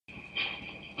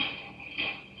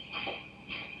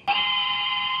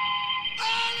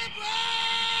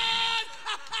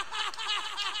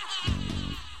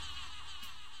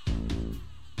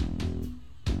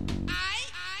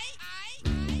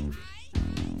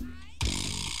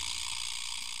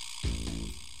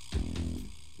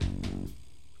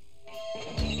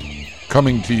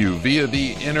Coming to you via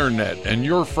the internet and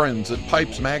your friends at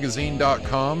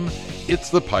PipesMagazine.com, it's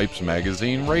the Pipes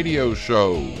Magazine radio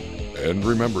show. And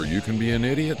remember, you can be an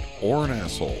idiot or an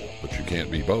asshole, but you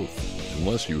can't be both,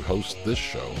 unless you host this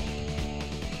show.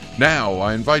 Now,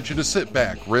 I invite you to sit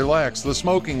back, relax, the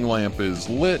smoking lamp is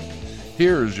lit.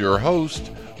 Here's your host,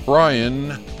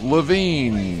 Brian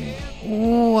Levine.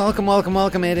 Welcome.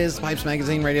 It is Pipes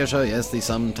Magazine radio show. Yes, the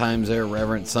sometimes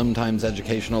irreverent, sometimes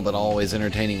educational, but always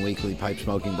entertaining weekly pipe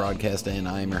smoking broadcast. And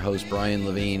I am your host, Brian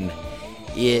Levine.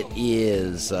 It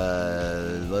is,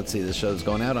 let's see, the show's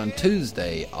going out on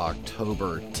Tuesday,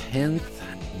 October 10th,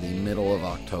 the middle of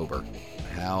October.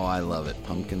 How I love it.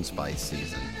 Pumpkin spice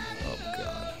season. Oh,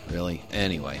 God. Really?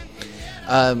 Anyway.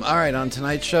 All right, on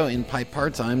tonight's show, in Pipe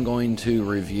Parts, I'm going to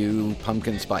review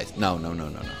pumpkin spice. No.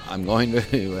 I'm going to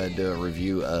do a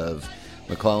review of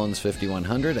McClelland's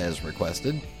 5100 as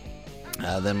requested.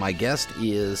 Then my guest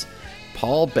is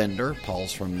Paul Bender.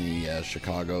 Paul's from the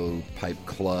Chicago Pipe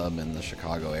Club in the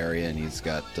Chicago area, and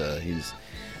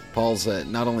Paul's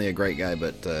not only a great guy,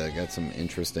 but got some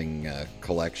interesting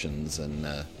collections,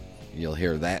 and you'll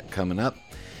hear that coming up.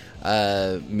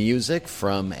 Music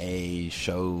from a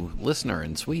show listener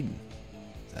in Sweden.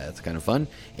 That's kind of fun.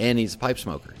 And he's a pipe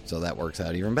smoker, so that works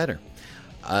out even better.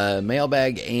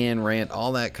 Mailbag and rant,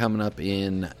 all that coming up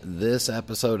in this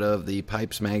episode of the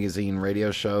Pipes Magazine radio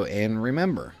show. And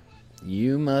remember,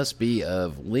 you must be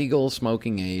of legal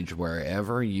smoking age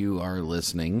wherever you are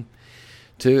listening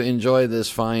to enjoy this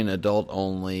fine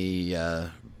adult-only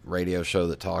radio show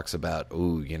that talks about,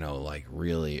 like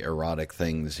really erotic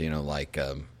things, like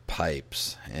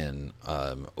pipes and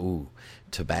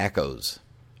tobaccos,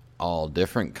 all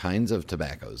different kinds of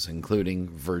tobaccos, including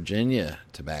Virginia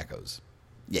tobaccos.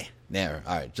 Yeah,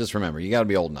 all right, just remember, you got to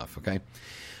be old enough, okay?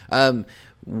 Coming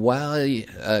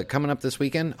up this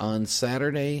weekend on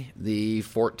Saturday the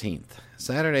 14th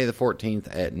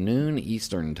at noon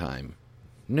Eastern time,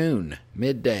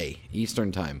 midday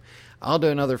Eastern time, I'll do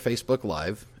another Facebook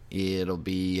Live. It'll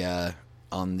be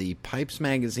on the Pipes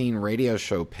Magazine radio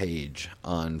show page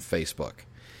on Facebook,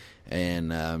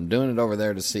 and I'm doing it over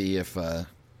there to see if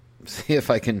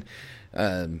I can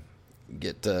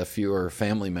get fewer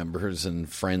family members and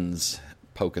friends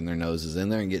poking their noses in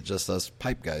there and get just us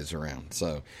pipe guys around.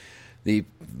 So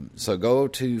go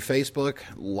to Facebook,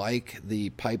 like the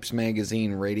Pipes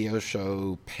Magazine radio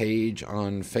show page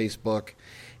on Facebook,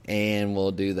 and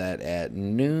we'll do that at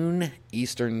noon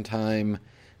Eastern time,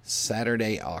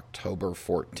 Saturday, October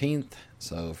 14th.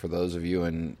 So for those of you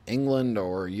in England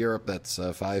or Europe, that's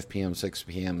 5 p.m., 6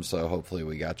 p.m. So hopefully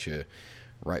we got you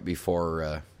right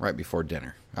before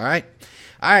dinner. All right,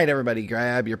 everybody,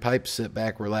 grab your pipes, sit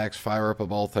back, relax, fire up a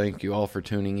bowl. Thank you all for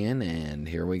tuning in, and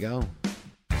here we go.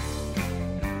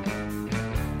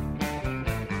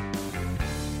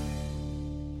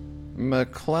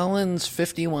 McClelland's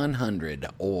 5100,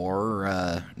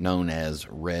 or known as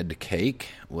Red Cake,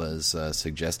 was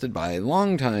suggested by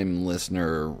longtime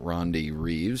listener Rondi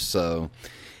Reeves, so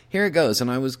here it goes. And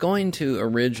I was going to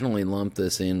originally lump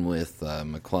this in with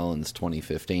McClelland's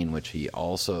 2015, which he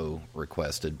also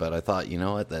requested, but I thought, you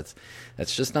know what, that's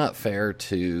just not fair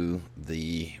to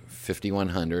the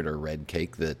 5100 or Red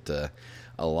Cake that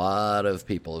a lot of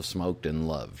people have smoked and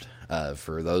loved.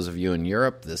 For those of you in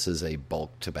Europe, this is a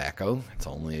bulk tobacco. It's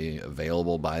only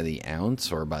available by the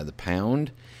ounce or by the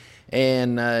pound,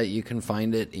 and you can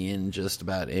find it in just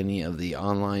about any of the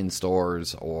online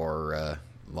stores, or a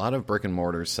lot of brick and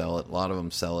mortars sell it. A lot of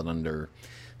them sell it under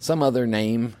some other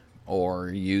name or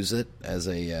use it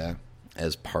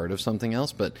as part of something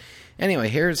else. But anyway,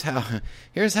 here's how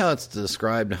it's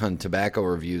described on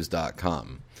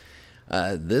tobaccoreviews.com.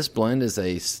 This blend is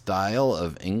a style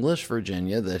of English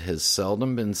Virginia that has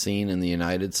seldom been seen in the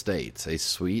United States. A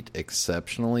sweet,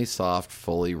 exceptionally soft,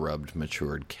 fully rubbed,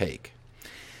 matured cake.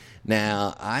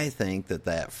 Now, I think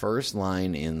that first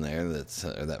line in there,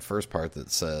 that first part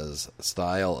that says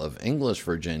style of English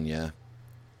Virginia,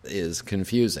 is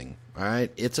confusing. All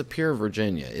right, it's a pure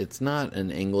Virginia. It's not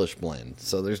an English blend,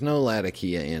 so there's no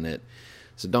Latakia in it.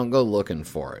 So don't go looking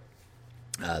for it.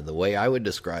 The way I would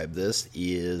describe this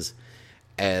is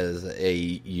as a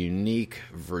unique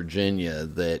Virginia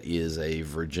that is a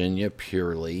Virginia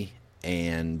purely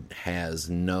and has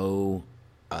no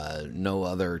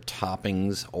other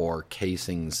toppings or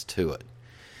casings to it.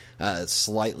 It's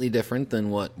slightly different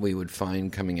than what we would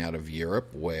find coming out of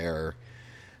Europe, where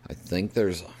I think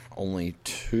there's only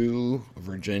 2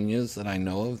 Virginias that I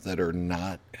know of that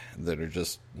are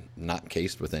just not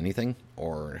cased with anything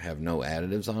or have no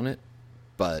additives on it.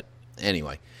 But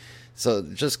anyway, so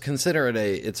just consider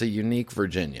it's a unique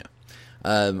Virginia.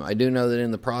 I do know that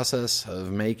in the process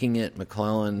of making it,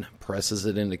 McClellan presses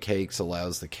it into cakes,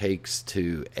 allows the cakes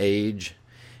to age,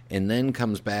 and then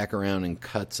comes back around and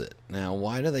cuts it. Now,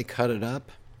 why do they cut it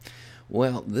up?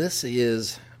 Well,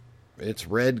 it's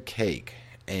red cake,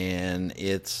 and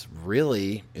it's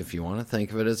really, if you want to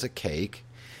think of it as a cake,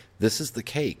 this is the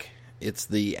cake. It's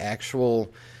the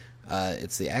actual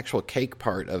cake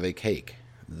part of a cake.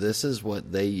 This is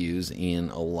what they use in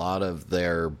a lot of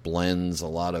their blends.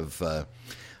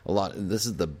 This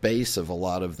is the base of a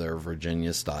lot of their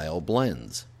Virginia style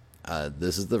blends.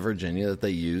 This is the Virginia that they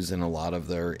use in a lot of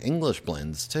their English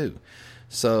blends too.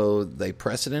 So they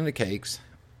press it into cakes,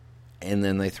 and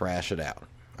then they thrash it out.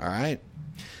 All right.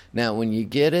 Now, when you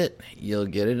get it, you'll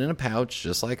get it in a pouch,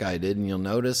 just like I did, and you'll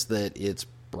notice that it's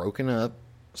broken up,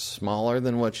 smaller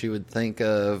than what you would think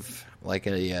of,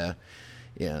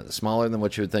 smaller than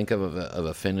what you would think of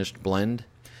a finished blend.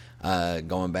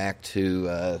 Going back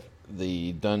to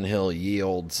the Dunhill Ye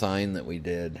Old sign that we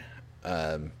did,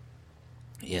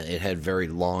 it had very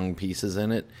long pieces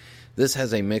in it. This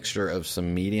has a mixture of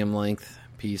some medium length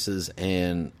pieces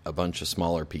and a bunch of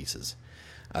smaller pieces.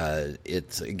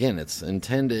 It's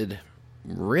intended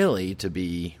really to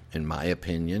be, in my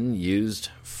opinion, used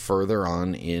further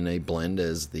on in a blend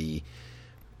as the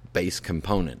base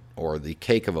component or the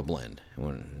cake of a blend.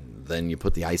 Then you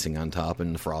put the icing on top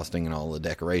and the frosting and all the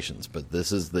decorations. But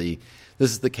this is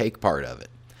the cake part of it.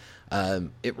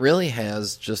 It really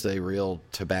has just a real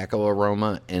tobacco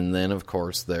aroma, and then of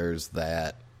course there's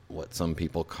that what some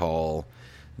people call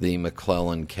the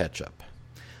McClellan ketchup.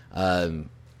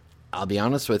 I'll be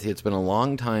honest with you, it's been a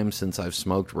long time since I've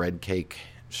smoked red cake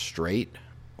straight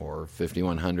or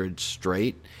 5100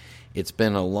 straight. It's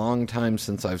been a long time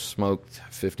since I've smoked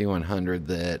 5100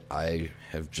 that I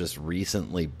have just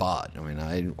recently bought. I mean,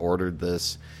 I ordered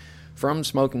this from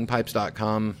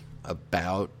smokingpipes.com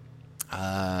about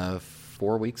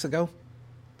 4 weeks ago.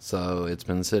 So it's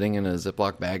been sitting in a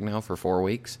Ziploc bag now for 4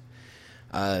 weeks.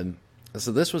 So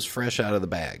this was fresh out of the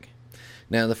bag.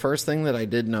 Now, the first thing that I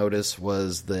did notice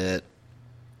was that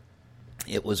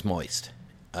it was moist.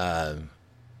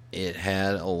 It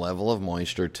had a level of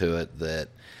moisture to it that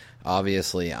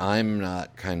obviously I'm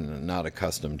not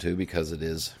accustomed to because it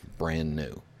is brand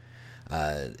new.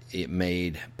 It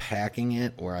made packing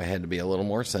it where I had to be a little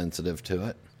more sensitive to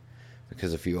it,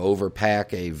 because if you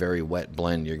overpack a very wet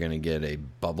blend, you're going to get a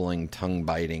bubbling,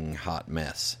 tongue-biting hot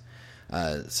mess.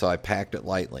 So I packed it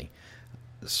lightly.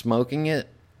 Smoking it,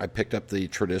 I picked up the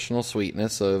traditional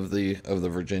sweetness of the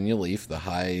Virginia leaf,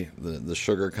 the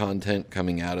sugar content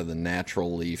coming out of the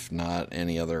natural leaf, not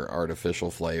any other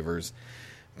artificial flavors.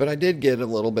 But I did get a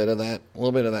little bit of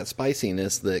that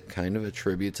spiciness that kind of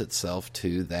attributes itself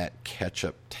to that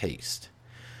ketchup taste.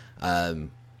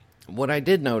 What I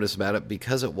did notice about it,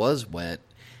 because it was wet,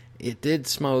 it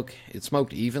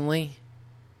smoked evenly,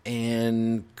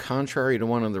 and contrary to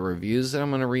one of the reviews that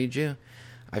I'm going to read you,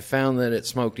 I found that it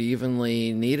smoked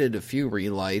evenly, needed a few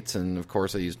relights, and of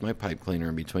course I used my pipe cleaner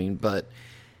in between, but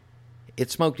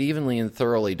it smoked evenly and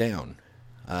thoroughly down.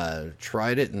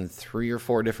 Tried it in 3 or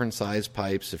 4 different size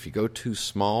pipes. If you go too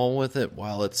small with it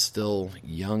while it's still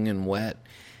young and wet,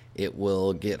 it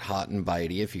will get hot and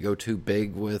bitey. If you go too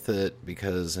big with it,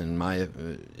 because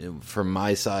from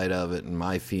my side of it and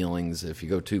my feelings, if you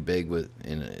go too big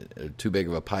too big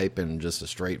of a pipe in just a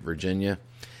straight Virginia,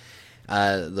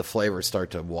 the flavors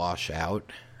start to wash out.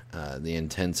 The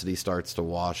intensity starts to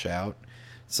wash out.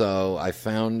 So I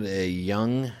found a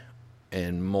young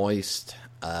and moist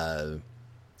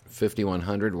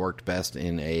 5100 worked best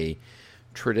in a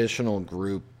traditional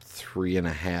group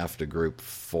 3.5 to group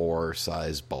 4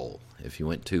 size bowl. If you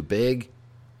went too big,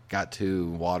 got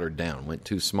too watered down. Went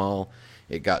too small,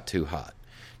 it got too hot.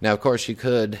 Now, of course, you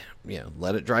could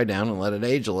let it dry down and let it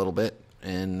age a little bit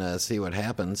and see what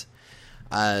happens.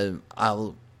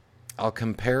 I'll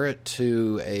compare it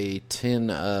to a tin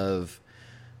of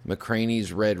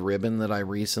McCraney's Red Ribbon that I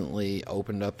recently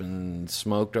opened up and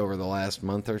smoked over the last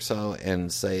month or so,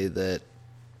 and say that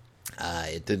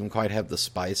it didn't quite have the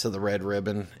spice of the Red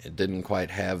Ribbon. It didn't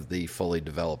quite have the fully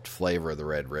developed flavor of the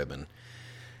Red Ribbon.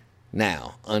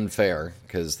 Now, unfair,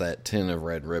 because that tin of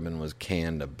Red Ribbon was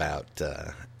canned about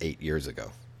 8 years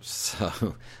ago. So,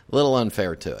 a little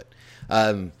unfair to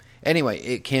it. Anyway,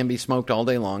 it can be smoked all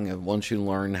day long. Once you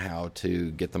learn how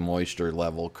to get the moisture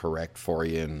level correct for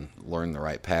you and learn the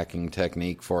right packing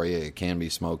technique for you, it can be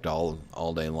smoked all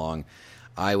day long.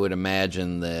 I would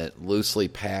imagine that loosely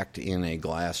packed in a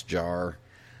glass jar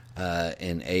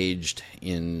and aged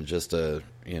in just a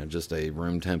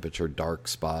room temperature dark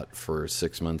spot for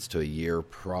 6 months to a year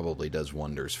probably does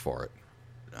wonders for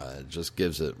it. Just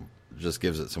gives it just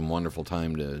gives it some wonderful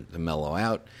time to mellow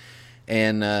out,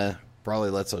 and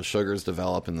probably lets those sugars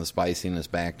develop and the spiciness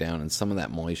back down, and some of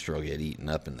that moisture will get eaten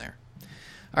up in there.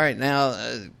 All right, now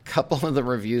a couple of the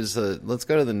reviews. Let's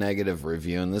go to the negative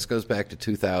review, and this goes back to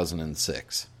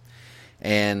 2006.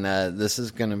 And this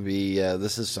is going to be,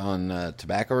 this is on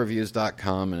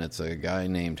tobaccoreviews.com, and it's a guy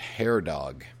named Hair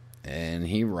Dog. And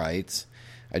he writes,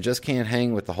 I just can't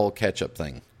hang with the whole ketchup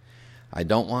thing. I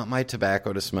don't want my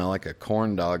tobacco to smell like a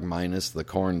corn dog minus the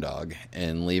corn dog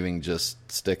and leaving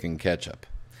just stick and ketchup.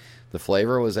 The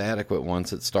flavor was adequate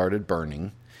once it started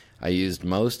burning. I used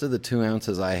most of the 2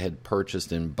 ounces I had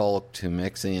purchased in bulk to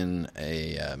mix in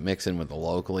with a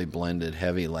locally blended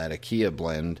heavy Latakia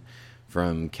blend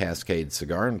from Cascade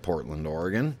Cigar in Portland,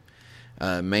 Oregon,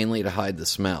 mainly to hide the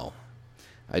smell.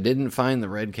 I didn't find the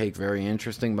red cake very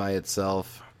interesting by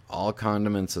itself. All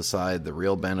condiments aside, the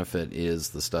real benefit is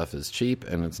the stuff is cheap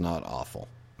and it's not awful.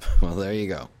 Well, there you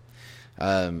go.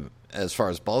 As far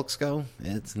as bulks go,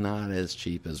 it's not as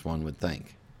cheap as one would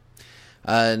think.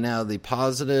 Now, the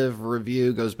positive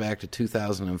review goes back to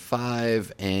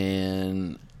 2005,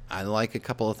 and I like a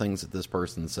couple of things that this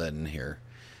person said in here.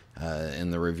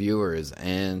 And the reviewer is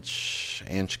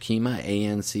Anchkema,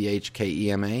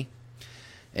 Anchkema.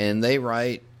 And they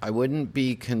write, I wouldn't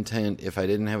be content if I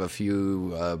didn't have a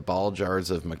few ball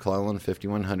jars of McClellan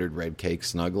 5100 red cake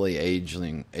snugly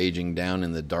aging down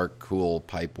in the dark, cool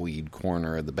pipeweed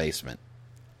corner of the basement.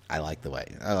 I like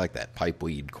that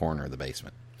pipeweed corner of the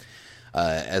basement.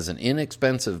 As an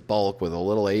inexpensive bulk with a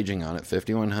little aging on it,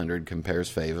 5100 compares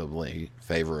favorably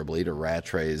to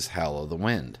Rattray's Hallow the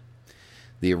Wind.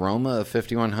 The aroma of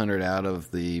 5100 out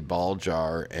of the ball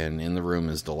jar and in the room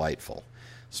is delightful.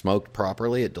 Smoked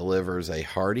properly, it delivers a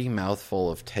hearty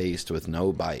mouthful of taste with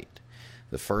no bite.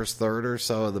 The first third or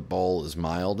so of the bowl is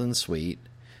mild and sweet.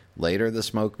 Later, the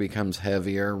smoke becomes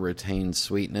heavier, retains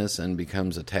sweetness, and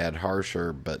becomes a tad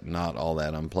harsher, but not all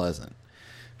that unpleasant.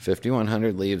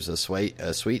 5100 leaves a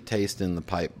sweet taste in the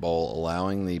pipe bowl,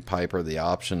 allowing the piper the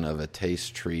option of a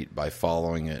taste treat by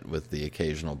following it with the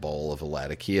occasional bowl of a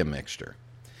Latakia mixture.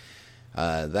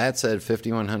 That said,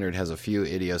 5100 has a few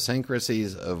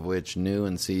idiosyncrasies of which new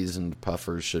and seasoned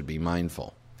puffers should be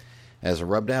mindful. As a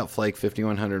rubbed-out flake,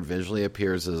 5100 visually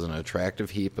appears as an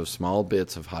attractive heap of small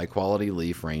bits of high-quality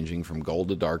leaf ranging from gold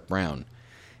to dark brown.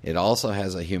 It also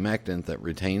has a humectant that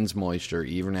retains moisture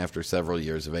even after several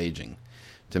years of aging.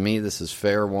 To me, this is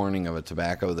fair warning of a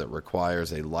tobacco that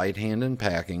requires a light hand in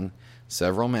packing,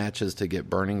 several matches to get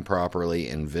burning properly,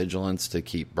 and vigilance to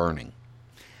keep burning.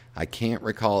 I can't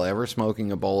recall ever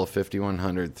smoking a bowl of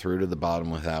 5100 through to the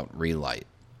bottom without relight.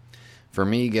 For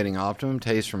me, getting optimum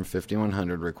taste from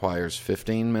 5100 requires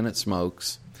 15-minute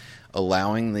smokes,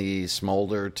 allowing the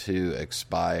smolder to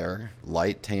expire,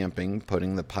 light tamping,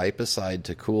 putting the pipe aside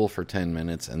to cool for 10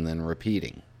 minutes, and then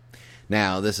repeating.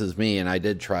 Now, this is me, and I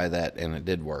did try that, and it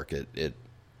did work. It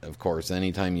of course,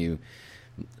 anytime you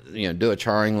do a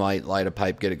charring light a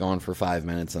pipe, get it going for 5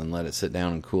 minutes, and let it sit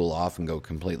down and cool off and go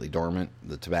completely dormant,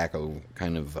 the tobacco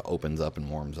kind of opens up and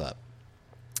warms up.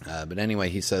 But anyway,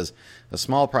 he says, a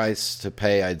small price to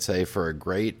pay, I'd say, for a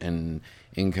great and,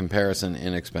 in comparison,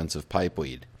 inexpensive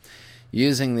pipeweed.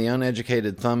 Using the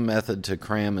uneducated thumb method to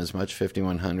cram as much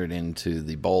 5100 into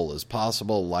the bowl as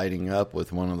possible, lighting up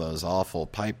with one of those awful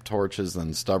pipe torches,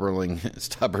 then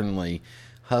stubbornly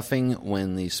huffing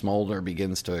when the smolder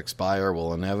begins to expire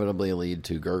will inevitably lead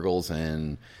to gurgles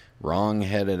and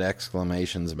wrong-headed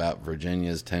exclamations about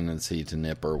Virginia's tendency to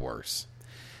nip or worse.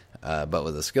 But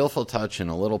with a skillful touch and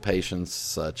a little patience,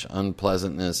 such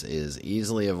unpleasantness is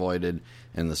easily avoided,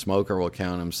 and the smoker will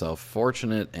count himself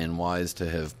fortunate and wise to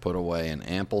have put away an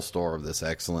ample store of this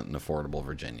excellent and affordable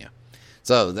Virginia.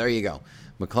 So, there you go.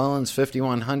 McClellan's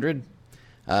 5100,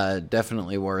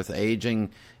 definitely worth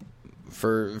aging.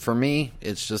 For me,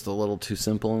 it's just a little too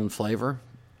simple in flavor.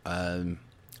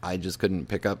 I just couldn't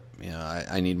pick up.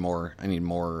 I need more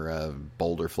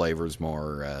bolder flavors,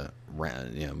 more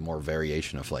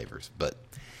variation of flavors. But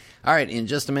all right, in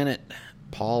just a minute,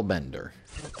 Paul Bender.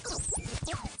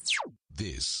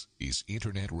 This is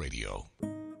Internet Radio.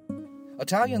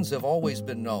 Italians have always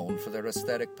been known for their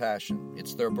aesthetic passion.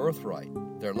 It's their birthright,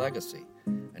 their legacy.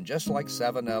 And just like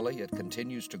Savinelli, it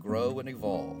continues to grow and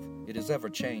evolve. It is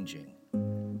ever-changing.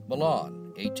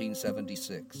 Milan,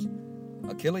 1876.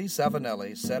 Achille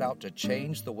Savinelli set out to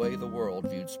change the way the world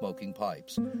viewed smoking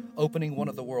pipes, opening one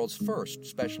of the world's first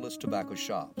specialist tobacco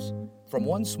shops. From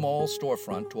one small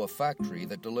storefront to a factory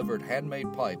that delivered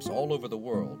handmade pipes all over the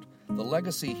world, the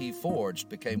legacy he forged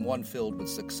became one filled with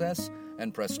success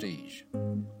and prestige.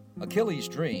 Achilles'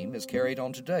 dream is carried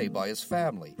on today by his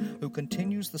family, who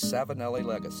continues the Savinelli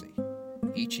legacy.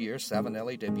 Each year,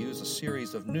 Savinelli debuts a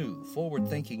series of new,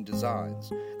 forward-thinking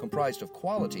designs comprised of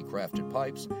quality-crafted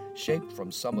pipes shaped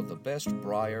from some of the best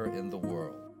briar in the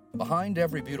world. Behind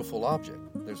every beautiful object,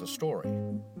 there's a story.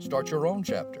 Start your own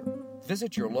chapter.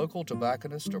 Visit your local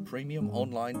tobacconist or premium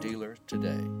online dealer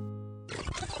today.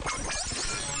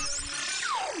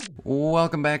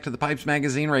 Welcome back to the Pipes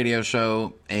Magazine radio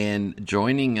show, and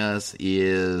joining us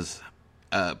is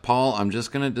Paul. I'm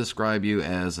just going to describe you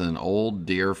as an old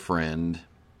dear friend,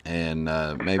 and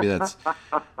maybe that's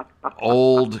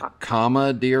old,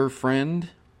 dear friend.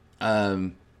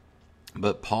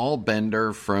 But Paul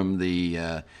Bender from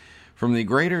the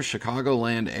greater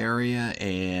Chicagoland area,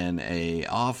 and a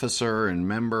officer and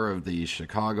member of the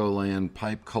Chicagoland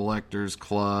Pipe Collectors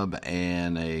Club,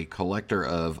 and a collector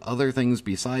of other things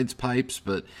besides pipes.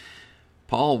 But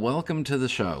Paul, welcome to the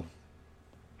show.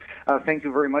 Thank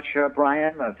you very much,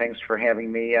 Brian. Thanks for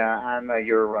having me on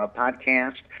your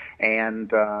podcast. And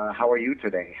how are you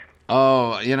today?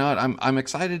 Oh, you know what? I'm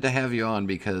excited to have you on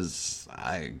because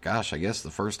I guess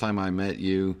the first time I met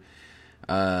you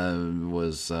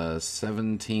was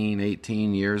 17,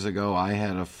 18 years ago. I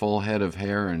had a full head of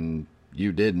hair and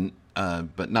you didn't,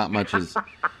 but not much has...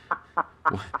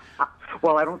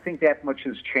 Well, I don't think that much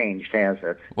has changed, has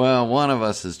it? Well, one of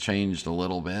us has changed a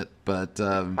little bit, but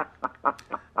let's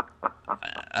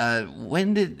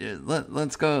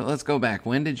go back.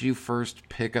 When did you first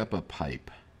pick up a pipe?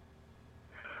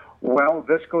 Well,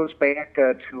 this goes back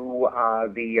to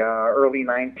the early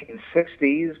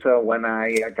 1960s when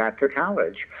I got to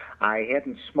college. I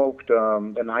hadn't smoked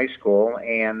in high school,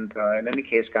 and in any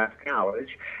case got to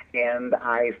college, and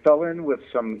I fell in with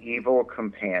some evil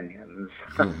companions.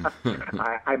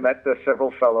 I met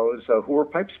several fellows who were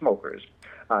pipe smokers,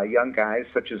 young guys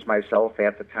such as myself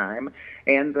at the time,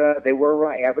 and they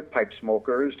were avid pipe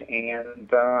smokers,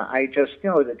 and I just,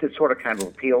 it sort of kind of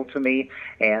appealed to me,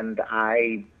 and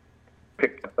I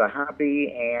picked up the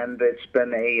hobby, and it's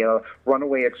been a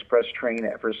runaway express train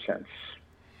ever since.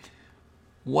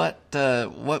 What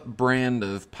brand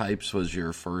of pipes was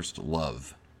your first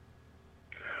love?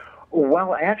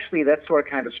 Well, actually, that's sort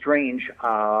of kind of strange. There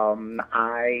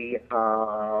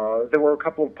were a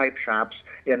couple of pipe shops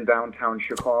in downtown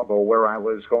Chicago where I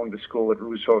was going to school at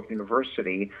Roosevelt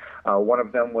University. One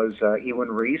of them was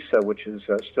Ewan Reese, which is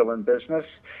still in business,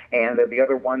 and the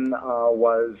other one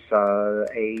was a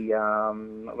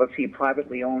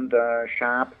privately owned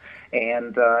shop.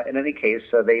 And in any case,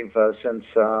 they've since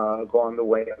gone the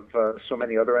way of so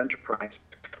many other enterprises.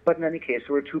 But in any case,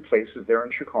 there were two places there in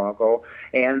Chicago,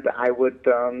 and I would,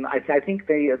 I think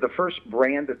the first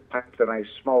brand of pipe that I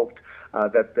smoked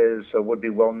that would be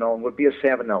well known would be a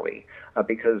Savinelli,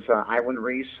 because Iwan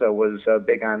Reese was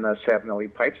big on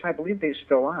Savinelli pipes. I believe they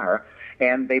still are,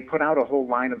 and they put out a whole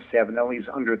line of Savinellis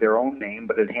under their own name,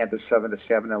 but it had the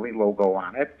Savinelli logo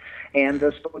on it. And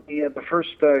so the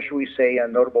first, shall we say,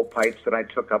 notable pipes that I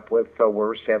took up with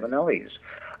were Savinellis.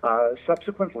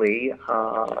 Subsequently,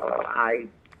 I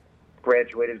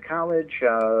graduated college,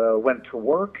 went to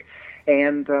work,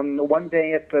 and one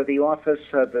day at the office,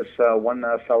 this one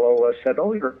fellow said,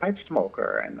 "Oh, you're a pipe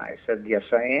smoker." And I said,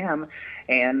 "Yes, I am."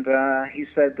 And he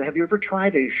said, "Have you ever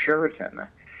tried a Sheraton?"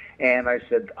 And I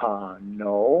said,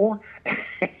 "No."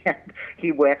 And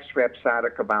he waxed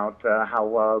rhapsodic about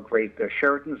how great the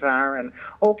Sheratons are, and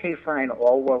okay, fine,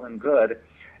 all well and good.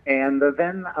 And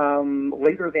then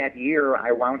later that year,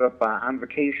 I wound up on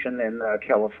vacation in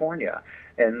California.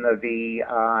 And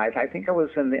I think I was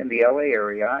in the LA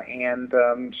area, and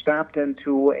stopped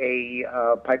into a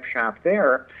pipe shop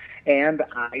there. And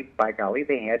by golly,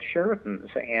 they had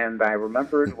Sheratons. And I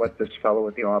remembered what this fellow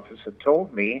at the office had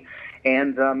told me.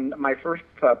 And my first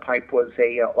pipe was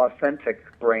a authentic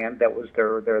brand. That was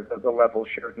the level.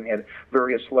 Sheraton had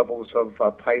various levels of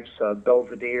pipes: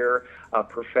 Belvedere,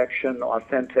 Perfection,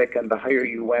 Authentic, and the higher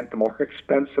you went, the more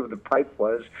expensive the pipe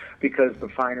was, because the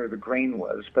finer the grain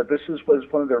was. But this was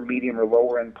one of their medium or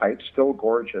lower end pipes, still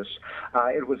gorgeous.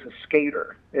 It was a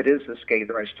skater. It is a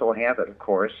skater. I still have it, of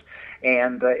course.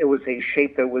 And it was a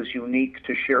shape that was unique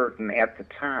to Sheraton at the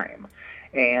time.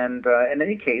 And in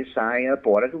any case, I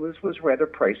bought it. It was rather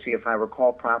pricey, if I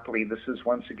recall properly. This is,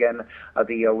 once again,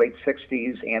 the late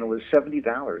 60s, and it was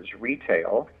 $70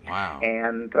 retail. Wow.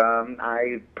 And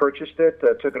I purchased it,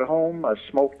 took it home,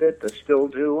 smoked it, still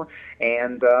do.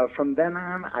 And from then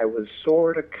on, I was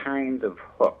sort of kind of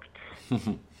hooked.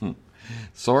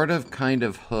 Sort of kind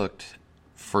of hooked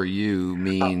for you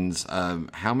means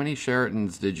how many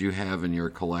Sheratons did you have in your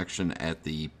collection at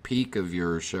the peak of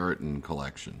your Sheraton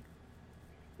collection?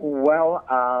 Well,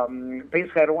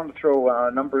 basically, I don't want to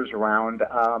throw numbers around.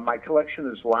 My collection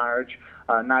is large,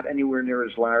 not anywhere near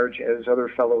as large as other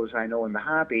fellows I know in the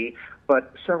hobby,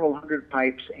 but several hundred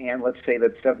pipes, and let's say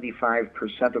that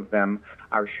 75% of them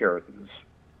are Sheratons.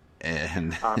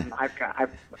 And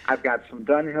I've got some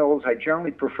Dunhills. I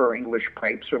generally prefer English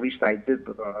pipes, or at least I did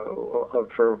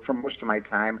for most of my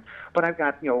time. But I've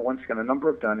got, once again, a number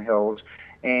of Dunhills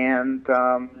and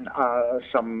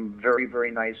some very, very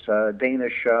nice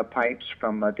Danish pipes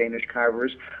from Danish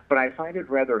carvers. But I find it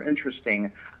rather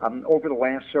interesting over the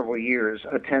last several years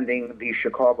attending the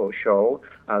Chicago show,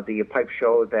 the pipe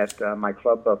show that my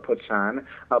club puts on,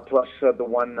 plus the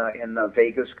one in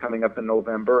Vegas coming up in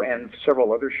November, and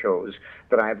several other shows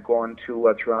that I've gone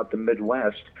to throughout the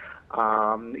Midwest.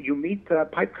 You meet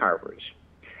pipe carvers.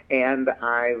 And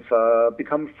I've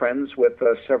become friends with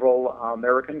several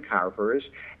American carvers,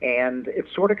 and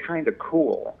it's sort of kind of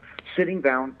cool sitting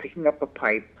down, picking up a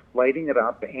pipe, lighting it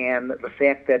up, and the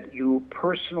fact that you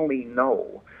personally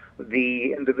know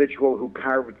the individual who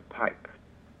carved the pipe,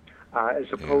 as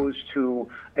opposed to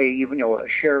a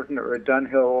Sheraton or a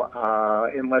Dunhill,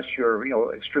 unless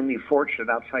you're extremely fortunate.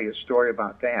 I'll tell you a story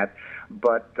about that.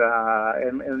 But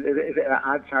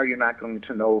odds are you're not going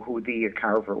to know who the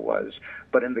carver was.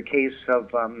 But in the case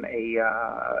of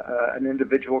an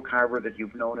individual carver that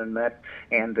you've known and met,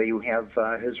 and you have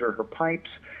his or her pipes,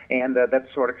 and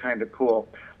that's sort of kind of cool.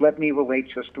 Let me relate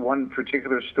just one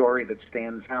particular story that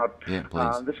stands out. Yeah,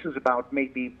 please. This is about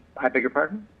maybe, I beg your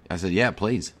pardon? I said, yeah,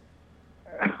 please.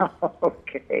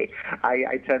 Okay.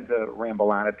 I tend to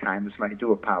ramble on at times, and I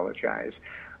do apologize.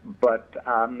 But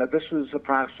this was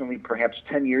approximately perhaps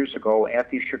 10 years ago at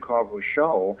the Chicago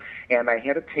show, and I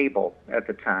had a table at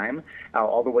the time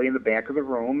all the way in the back of the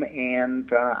room,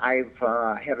 and I've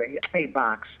had a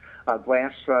box, a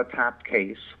glass-topped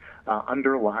case,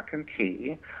 under lock and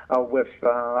key, with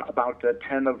about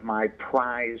 10 of my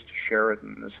prized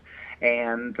Sheratons.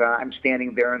 And I'm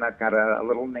standing there, and I've got a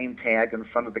little name tag in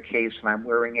front of the case, and I'm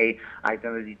wearing a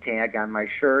identity tag on my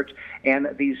shirt. And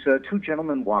these two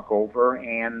gentlemen walk over,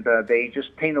 and they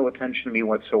just pay no attention to me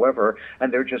whatsoever,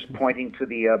 and they're just pointing to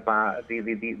the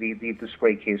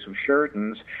display case of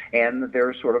Sheratons, and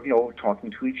they're sort of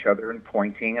talking to each other and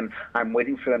pointing, and I'm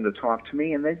waiting for them to talk to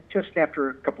me, and then just after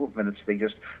a couple of minutes, they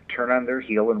just turn on their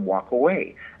heel and walk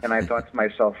away. And I thought to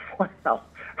myself, well,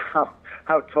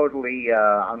 how totally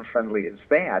unfriendly is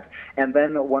that? And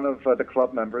then one of the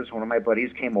club members, one of my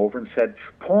buddies, came over and said,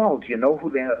 Paul, do you know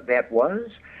who that was?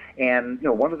 And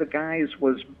one of the guys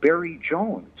was Barry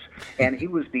Jones, and he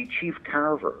was the chief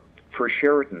carver for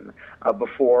Sheraton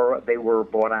before they were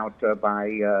bought out by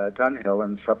Dunhill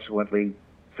and subsequently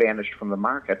vanished from the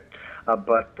market.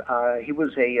 But he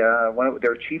was one of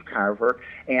their chief carver,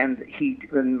 and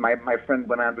my friend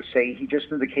went on to say he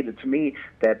just indicated to me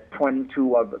that pointing to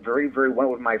one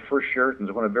of my first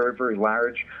Sheratons, one of very, very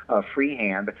large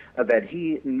freehand, that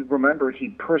he remembered he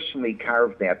personally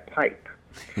carved that pipe.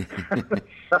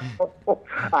 So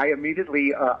I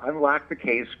immediately unlocked the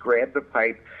case, grabbed the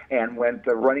pipe, and went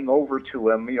running over to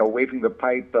him, waving the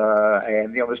pipe,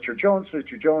 and Mr. Jones,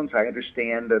 I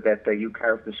understand that you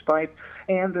carved this pipe,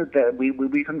 and that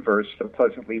we conversed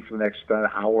pleasantly for the next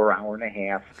hour and a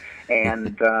half,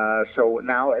 and so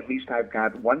now at least I've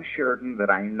got one Sheraton that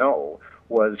I know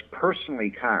was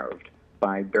personally carved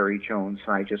by Barry Jones,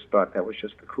 and I just thought that was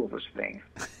just the coolest thing.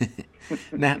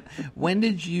 Now, when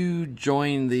did you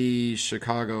join the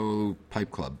Chicago Pipe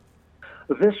Club?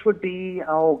 This would be,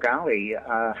 oh golly,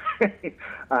 at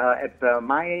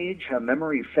my age,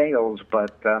 memory fails,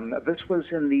 but this was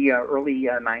in the early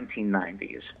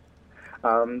 1990s,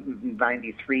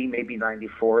 93, maybe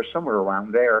 94, somewhere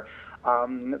around there.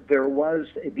 There was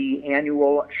the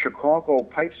annual Chicago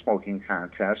Pipe Smoking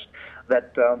Contest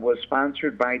that was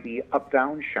sponsored by the Up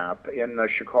Down Shop in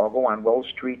Chicago on Wells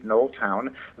Street in Old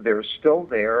Town. They're still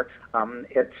there.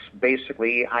 It's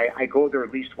basically, I go there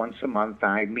at least once a month.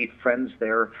 I meet friends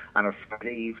there on a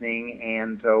Friday evening,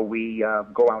 and we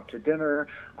go out to dinner,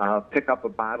 pick up a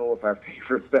bottle of our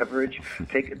favorite beverage,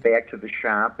 take it back to the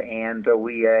shop, and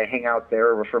we hang out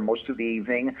there for most of the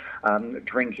evening,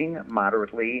 drinking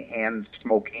moderately and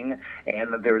smoking.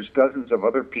 And there's dozens of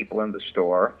other people in the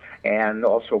store, and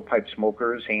also pipe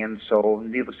smokers, and so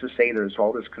needless to say, there's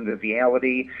all this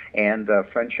conviviality and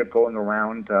friendship going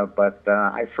around. But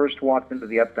I first walked into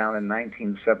the Up Down in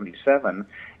 1977,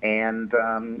 and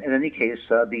in any case,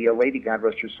 the lady, God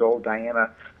rest her soul, Diana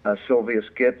Sylvius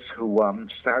Gitz, who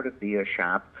started the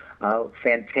shop,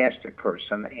 fantastic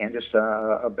person, and just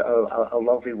a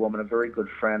lovely woman, a very good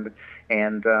friend.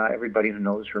 and everybody who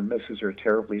knows her misses her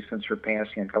terribly since her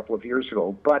passing a couple of years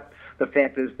ago. But the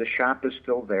fact is the shop is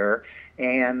still there,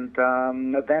 and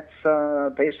that's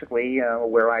basically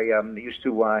where I used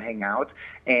to hang out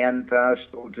and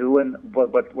still do. And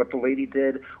what the lady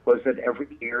did was that every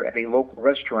year at a local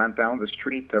restaurant down the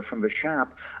street from the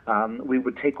shop, we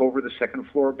would take over the second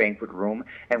floor banquet room,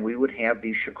 and we would have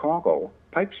the Chicago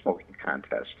pipe smoking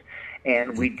contest.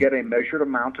 And we'd get a measured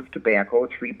amount of tobacco,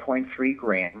 3.3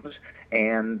 grams,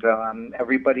 and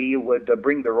everybody would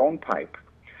bring their own pipe.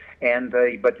 And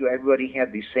but everybody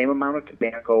had the same amount of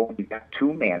tobacco. You got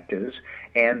 2 matches,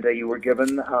 and you were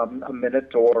given a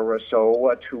minute or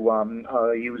so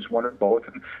to use one or both.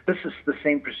 And this is the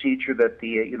same procedure that the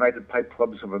United Pipe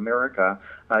Clubs of America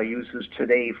uses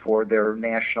today for their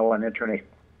national and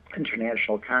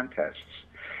international contests.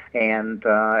 And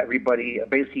everybody,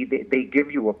 basically, they give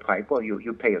you a pipe. Well,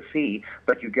 you pay a fee,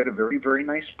 but you get a very, very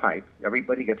nice pipe.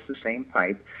 Everybody gets the same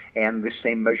pipe and the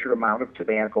same measured amount of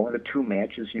tobacco in the 2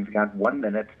 matches. You've got 1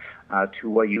 minute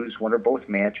to use one or both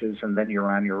matches, and then you're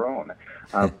on your own.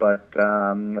 But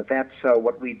that's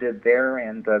what we did there,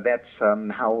 and that's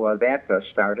how that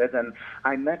started. And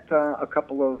I met a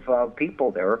couple of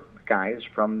people there, guys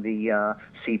from the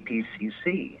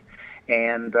CPCC.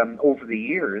 And over the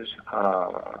years,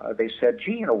 they said,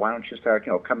 gee, why don't you start,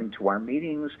 coming to our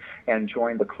meetings and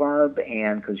join the club,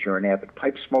 and because you're an avid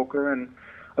pipe smoker. And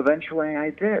eventually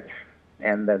I did.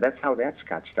 And that's how that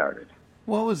got started.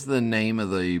 What was the name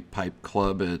of the pipe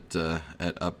club at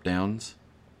Up Downs?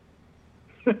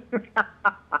 Well,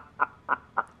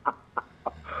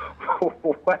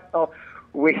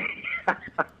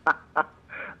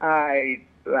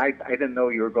 I didn't know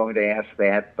you were going to ask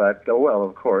that, but, well,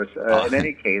 of course. In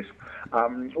any case,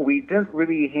 we didn't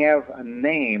really have a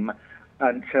name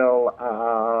until,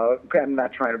 I'm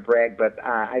not trying to brag, but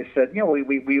I said, we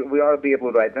ought to be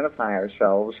able to identify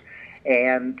ourselves.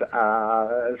 And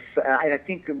I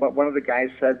think one of the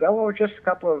guys said, we're just a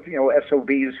couple of,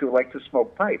 SOBs who like to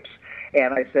smoke pipes.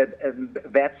 And I said, and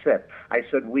that's it. I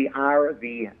said, we are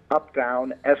the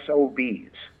Up-Down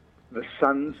SOBs. The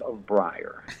Sons of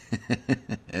Briar.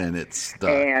 And it's stuck.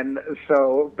 And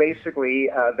so basically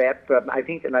that I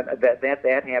think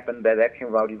that happened, that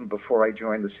came out even before I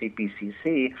joined the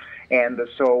CPCC. And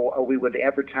so we would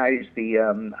advertise the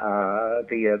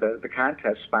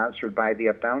contest sponsored by the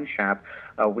Up Down shop.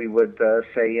 We would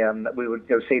say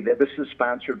that this is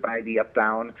sponsored by the Up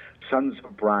Down Sons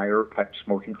of Briar Pipe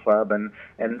Smoking Club, and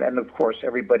of course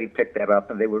everybody picked that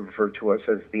up, and they would refer to us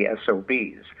as the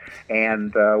SOBs.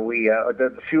 And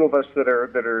the few of us that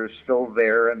are still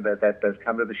there and that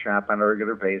come to the shop on a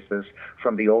regular basis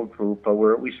from the old group,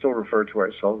 we still refer to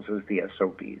ourselves as the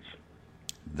SOBs.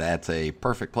 That's a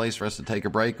perfect place for us to take a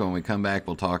break. When we come back,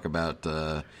 we'll talk about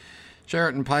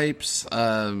Sheraton pipes,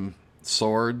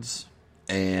 swords,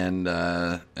 and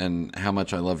how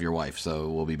much I love your wife. So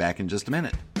we'll be back in just a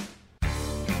minute.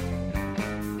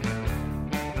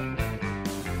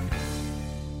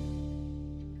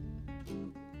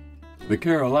 The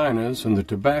Carolinas and the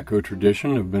tobacco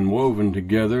tradition have been woven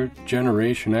together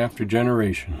generation after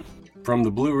generation. From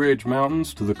the Blue Ridge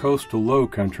Mountains to the coastal low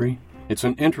country, it's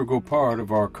an integral part of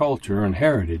our culture and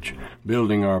heritage,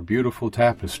 building our beautiful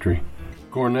tapestry.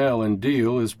 Cornell and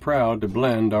Deal is proud to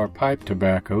blend our pipe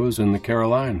tobaccos in the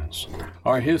Carolinas.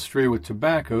 Our history with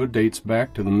tobacco dates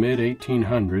back to the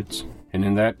mid-1800s, and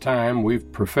in that time we've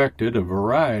perfected a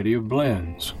variety of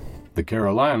blends. The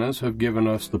Carolinas have given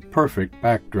us the perfect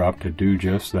backdrop to do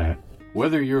just that.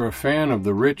 Whether you're a fan of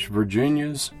the rich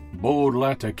Virginias, bold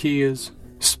Latakias,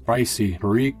 spicy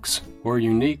Periques, or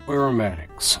unique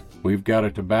aromatics, we've got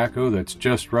a tobacco that's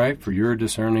just right for your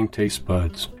discerning taste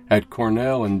buds. At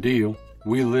Cornell and Deal,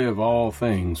 we live all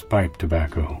things pipe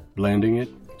tobacco, blending it,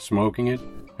 smoking it,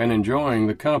 and enjoying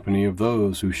the company of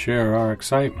those who share our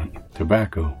excitement.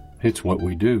 Tobacco, it's what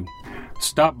we do.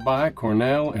 Stop by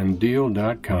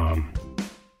CornellandDeal.com.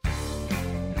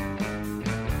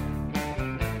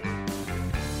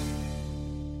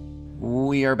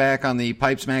 We are back on the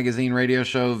Pipes Magazine radio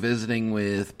show, visiting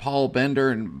with Paul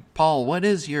Bender. And Paul,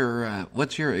 what's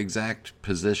your exact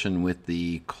position with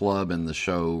the club and the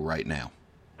show right now?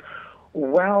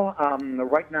 Well,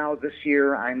 right now this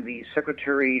year I'm the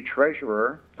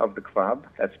secretary-treasurer of the club.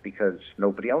 That's because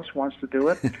nobody else wants to do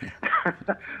it.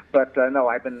 But no,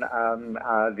 I've been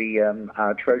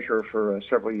the treasurer for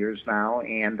several years now,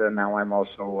 and now I'm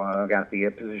also got the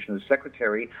position as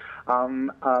secretary.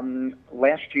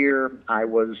 Last year, I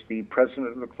was the president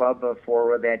of the club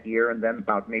for that year, and then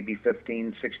about maybe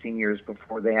 15, 16 years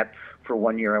before that, for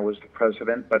 1 year I was the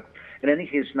president. But in any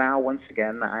case, now, once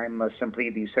again, I'm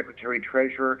simply the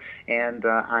secretary-treasurer, and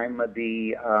I'm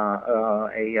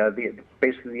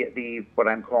basically the what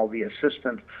I'm called the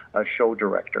assistant show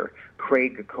director.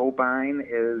 Craig Cobine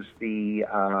is the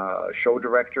show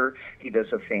director. He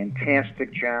does a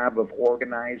fantastic job of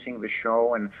organizing the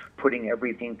show and putting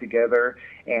everything together,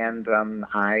 and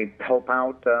I help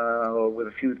out with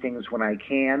a few things when I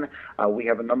can. We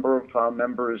have a number of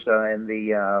members in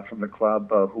the from the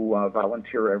club who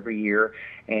volunteer every year,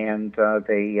 and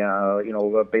they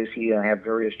basically have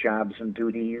various jobs and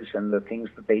duties and the things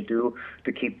that they do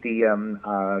to keep the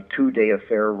two-day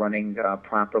affair running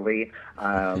properly.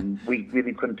 We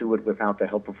really couldn't do it without the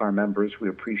help of our members. We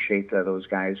appreciate those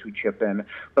guys who chip in.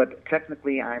 But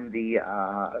technically, I'm the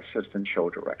assistant show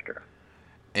director.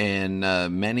 And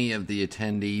many of the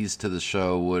attendees to the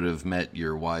show would have met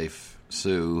your wife,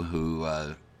 Sue, who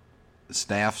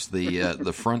staffs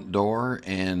the front door.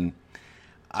 And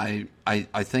I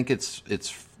think it's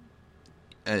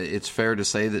fair to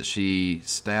say that she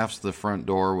staffs the front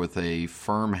door with a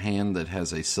firm hand that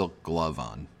has a silk glove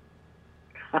on.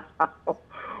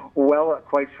 Well,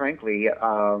 quite frankly,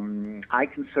 I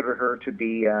consider her to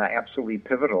be absolutely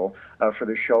pivotal for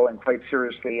the show, and quite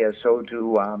seriously, so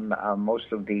do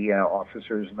most of the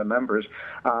officers and the members.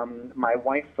 My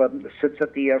wife sits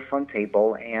at the front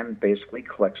table and basically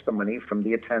collects the money from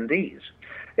the attendees.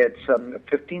 It's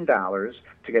 $15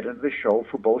 to get into the show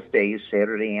for both days,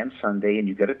 Saturday and Sunday, and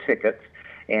you get a ticket.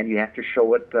 And you have to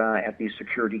show it at the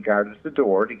security guard at the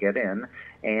door to get in.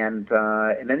 And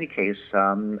in any case,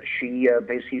 she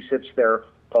basically sits there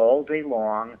all day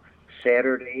long,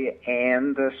 Saturday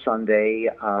and Sunday,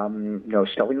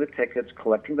 selling the tickets,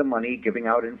 collecting the money, giving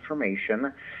out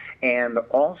information. And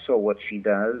also what she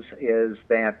does is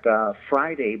that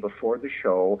Friday before the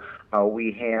show,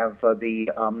 we have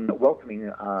the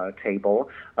welcoming table.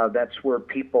 That's where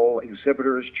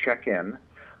exhibitors check in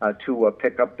to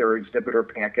pick up their exhibitor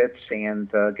packets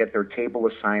and get their table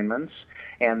assignments,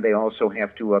 and they also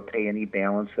have to pay any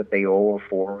balance that they owe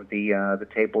for the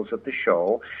tables at the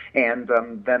show. And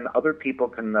then other people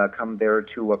can come there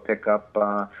to pick up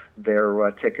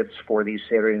their tickets for the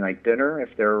Saturday night dinner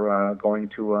if they're going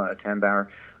to attend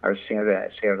our Saturday.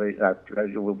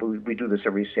 We do this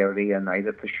every Saturday night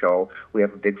at the show. We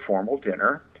have a big formal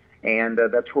dinner. And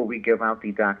that's where we give out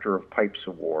the Doctor of Pipes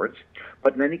Awards.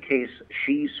 But in any case,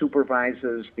 she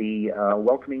supervises the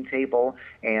welcoming table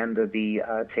and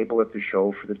the table at the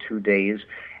show for the 2 days.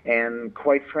 And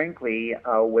quite frankly,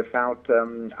 without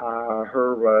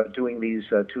her doing these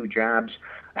two jobs,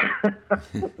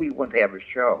 we wouldn't have a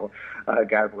show.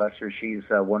 God bless her. She's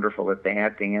wonderful at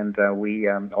that, and we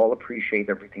all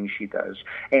appreciate everything she does.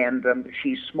 And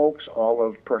she smokes all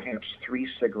of perhaps 3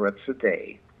 cigarettes a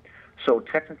day. So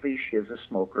technically she is a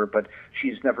smoker, but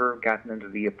she's never gotten into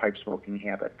the pipe smoking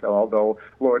habit, although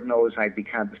Lord knows I'd be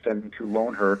condescending to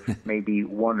loan her maybe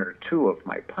 1 or 2 of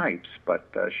my pipes, but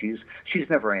she's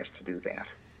never asked to do that.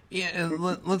 Yeah,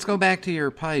 let's go back to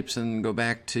your pipes and go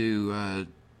back to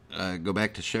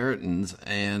Sheraton's.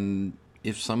 And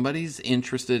if somebody's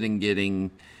interested in getting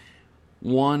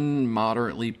one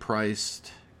moderately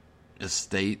priced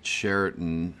estate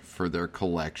Sheraton for their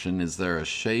collection, is there a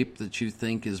shape that you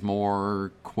think is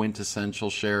more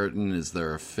quintessential Sheraton? Is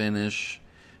there a finish?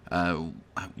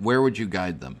 Where would you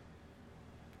guide them?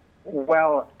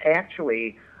 Well,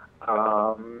 actually,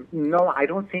 no, I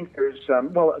don't think there's.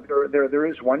 There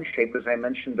is one shape, as I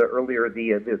mentioned earlier,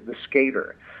 the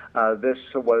skater. This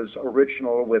was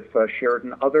original with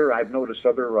Sheraton. I've noticed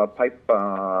other pipe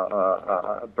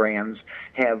brands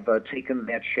have taken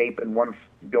that shape in one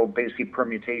basically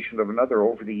permutation of another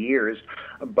over the years.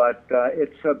 But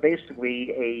it's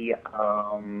basically a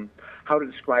how to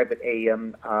describe it,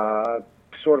 a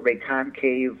sort of a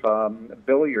concave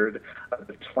billiard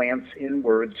that slants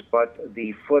inwards, but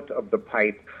the foot of the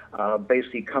pipe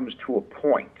basically comes to a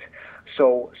point.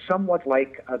 So somewhat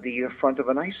like the front of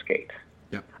an ice skate.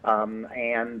 Yep.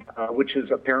 And which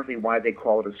is apparently why they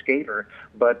call it a skater.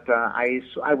 But I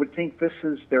would think this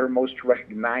is their most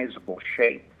recognizable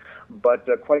shape. But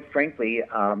quite frankly,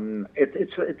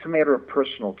 it's a matter of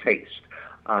personal taste.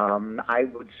 I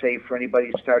would say for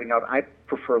anybody starting out, I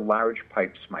prefer large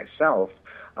pipes myself.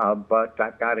 but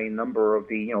I've got a number of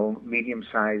the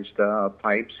medium-sized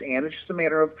pipes, and it's just a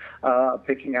matter of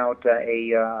picking out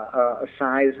a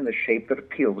size and a shape that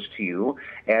appeals to you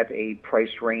at a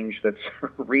price range that's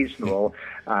reasonable,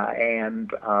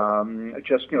 and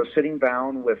just sitting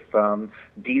down with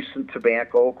decent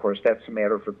tobacco. Of course, that's a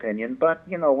matter of opinion, but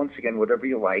once again, whatever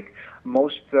you like.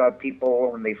 Most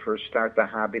people, when they first start the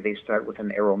hobby, they start with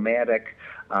an aromatic.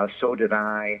 So did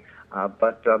I.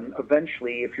 But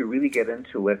eventually, if you really get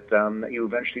into it, you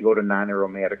eventually go to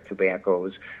non-aromatic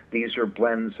tobaccos. These are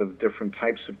blends of different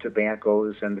types of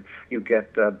tobaccos, and you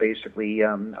get basically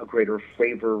a greater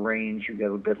flavor range. You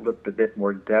get a bit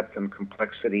more depth and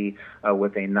complexity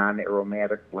with a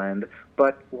non-aromatic blend.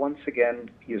 But once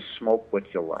again, you smoke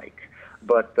what you like.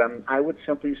 But I would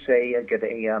simply say get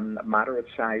a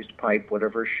moderate-sized pipe,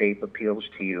 whatever shape appeals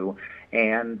to you,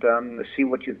 and see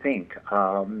what you think.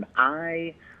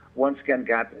 I once again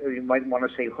you might want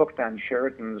to say, hooked on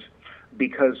Sheritons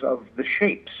because of the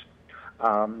shapes.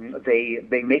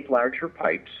 They make larger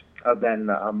pipes than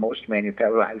most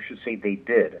manufacturers. I should say they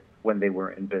did when they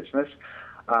were in business.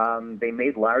 They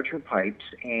made larger pipes,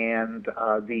 and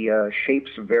the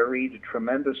shapes varied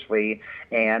tremendously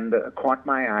and caught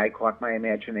my eye, caught my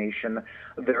imagination.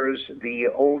 There's the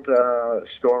old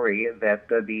story that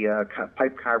the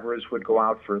pipe carvers would go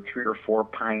out for a 3 or 4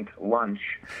 pint lunch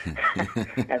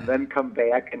and then come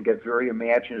back and get very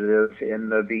imaginative in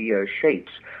the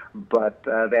shapes. But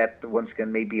that, once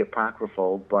again, may be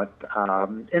apocryphal. But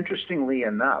interestingly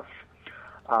enough,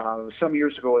 some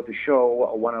years ago at the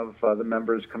show, one of the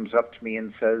members comes up to me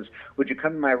and says, "Would you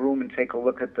come to my room and take a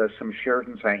look at some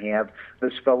Sheritons I have?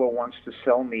 This fellow wants to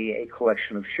sell me a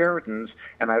collection of Sheritons,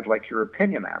 and I'd like your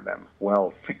opinion on them."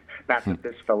 Well, not that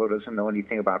this fellow doesn't know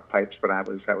anything about pipes, but I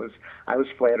was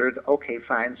flattered. Okay,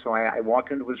 fine. So I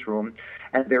walk into his room,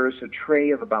 and there is a tray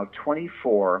of about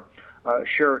 24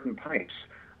 Sheriton pipes.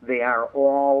 They are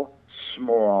all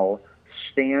small,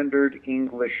 standard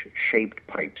English-shaped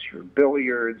pipes, your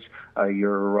billiards,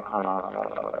 your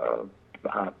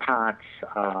pots,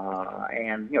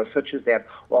 and such as that.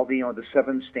 All the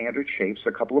 7 standard shapes,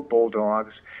 a couple of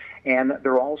bulldogs, and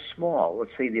they're all small.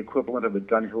 Let's say the equivalent of a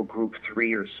Dunhill Group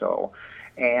 3 or so.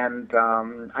 And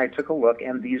I took a look,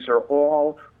 and these are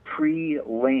all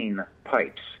pre-Lane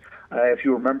pipes. If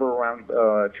you remember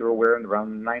if you're aware,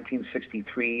 around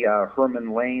 1963,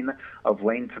 Herman Lane of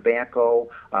Lane Tobacco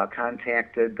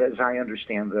contacted, as I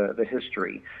understand the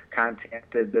history,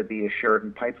 contacted the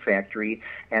Sheriton Pipe Factory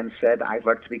and said, "I'd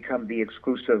like to become the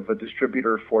exclusive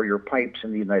distributor for your pipes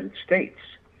in the United States."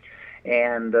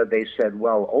 And they said,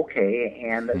 well, okay.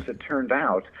 And as it turned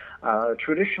out,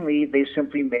 traditionally, they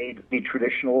simply made the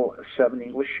traditional 7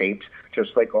 English shapes,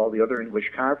 just like all the other English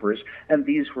carvers, and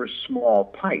these were small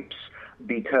pipes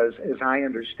because, as I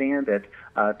understand it,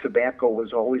 tobacco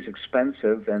was always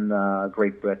expensive in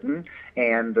Great Britain,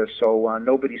 and so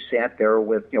nobody sat there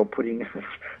with, putting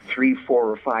 3, 4,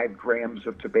 or 5 grams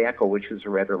of tobacco, which is a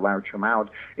rather large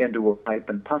amount, into a pipe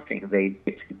and puffing. They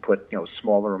put,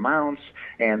 smaller amounts,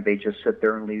 and they just sit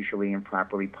there and leisurely and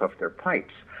properly puff their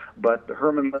pipes. But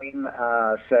Herman Lane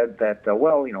said that,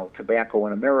 tobacco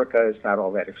in America is not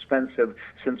all that expensive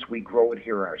since we grow it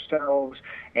here ourselves.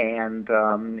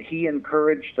 And he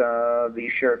encouraged the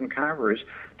Sheriton carvers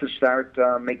to start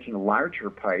making larger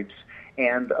pipes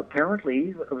and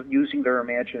apparently using their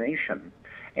imagination.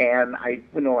 And I'd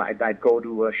go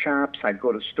to shops, I'd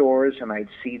go to stores, and I'd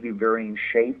see the varying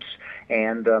shapes,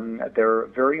 and they're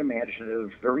very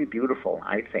imaginative, very beautiful,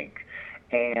 I think.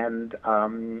 And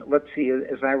let's see,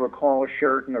 as I recall,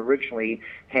 Sheriton originally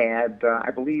had, I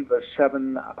believe,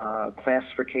 7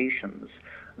 classifications.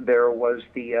 There was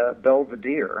the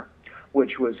Belvedere,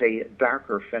 which was a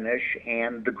darker finish,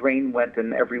 and the grain went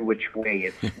in every which way.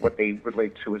 It's what they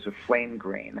relate to as a flame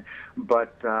grain.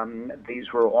 But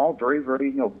these were all very,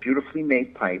 very beautifully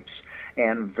made pipes,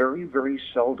 and very, very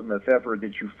seldom, if ever,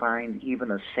 did you find even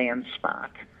a sand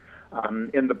spot.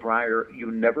 In the briar,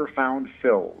 you never found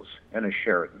fills in a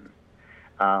Sheriton.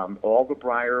 All the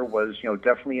briar was,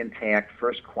 definitely intact,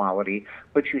 first quality,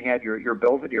 but you had your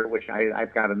Belvedere, which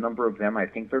I've got a number of them. I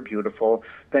think they're beautiful.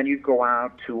 Then you'd go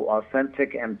out to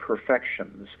authentic and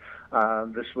perfections.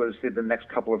 This was the next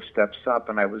couple of steps up,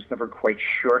 and I was never quite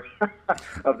sure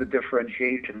of the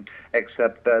differentiation,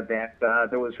 except that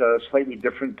there was a slightly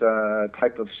different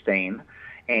type of stain,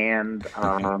 and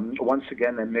once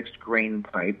again, a mixed grain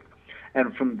pipe.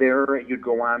 And from there, you'd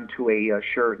go on to a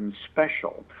Sheriton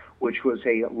Special, which was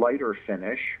a lighter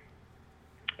finish.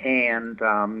 And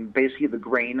basically, the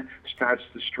grain starts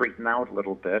to straighten out a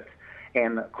little bit.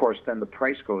 And, of course, then the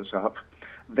price goes up.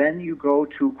 Then you go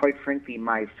to, quite frankly,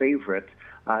 my favorite.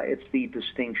 It's the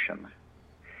Distinction.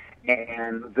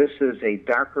 And this is a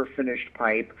darker finished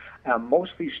pipe,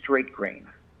 mostly straight grain.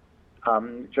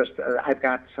 I've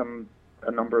got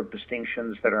a number of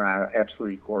distinctions that are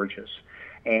absolutely gorgeous.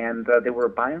 And they were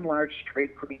by and large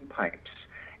straight grain pipes.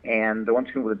 And once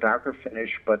again with a darker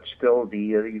finish, but still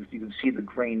you can see the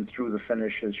grain through the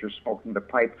finish as you're smoking the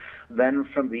pipe. Then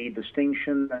from the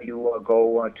distinction, you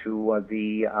go to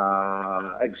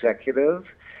the executive,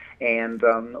 and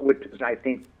which is, I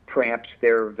think, perhaps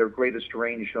their greatest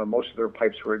range. Most of their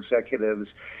pipes were executives,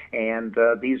 and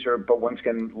these are, but once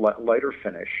again, lighter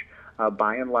finish.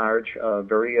 By and large,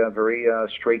 very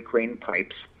straight grain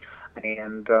pipes.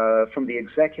 And from the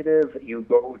executive, you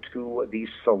go to the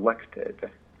selected,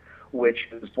 which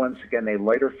is once again a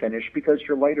lighter finish, because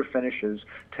your lighter finishes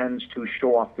tends to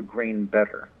show off the grain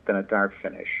better than a dark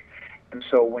finish. And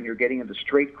so when you're getting into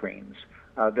straight grains,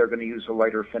 they're going to use a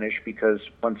lighter finish because,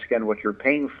 once again, what you're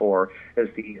paying for is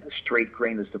the straight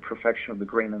grain, is the perfection of the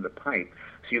grain in the pipe.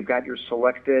 So you've got your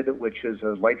selected, which is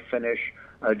a light finish,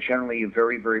 generally a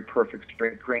very, very perfect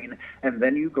straight grain. And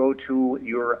then you go to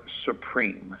your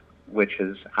supreme, which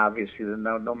is obviously the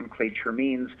nomenclature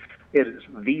means it is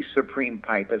the supreme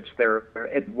pipe.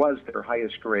 It was their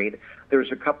highest grade.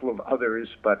 There's a couple of others,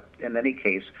 but in any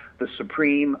case, the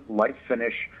supreme light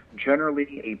finish,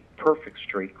 generally a perfect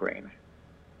straight grain.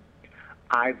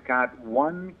 I've got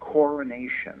one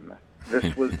coronation.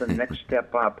 This was the next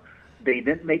step up. They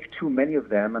didn't make too many of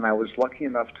them, and I was lucky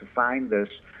enough to find this.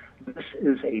 This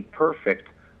is a perfect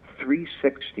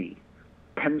 360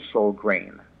 pencil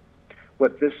grain.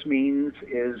 What this means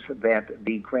is that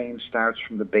the grain starts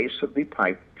from the base of the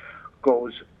pipe,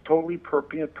 goes totally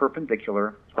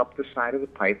perpendicular up the side of the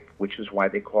pipe, which is why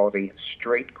they call it a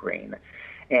straight grain.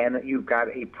 And you've got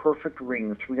a perfect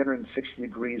ring, 360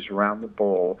 degrees around the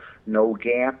bowl, no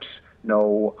gaps,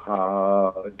 no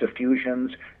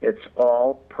diffusions. It's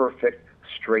all perfect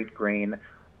straight grain.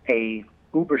 A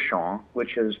Aubuchon,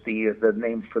 which is the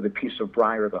name for the piece of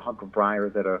briar, the hunk of briar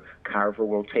that a carver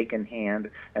will take in hand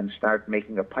and start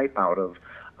making a pipe out of.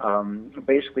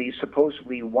 Basically,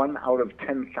 supposedly 1 out of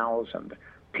 10,000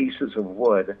 pieces of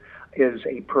wood is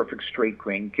a perfect straight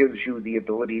grain, gives you the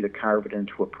ability to carve it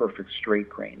into a perfect straight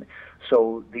grain.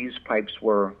 So these pipes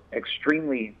were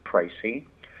extremely pricey,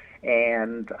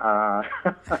 and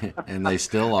and they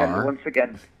still are. And once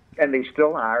again, and they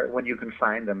still are when you can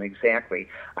find them, exactly.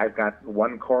 I've got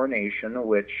one coronation,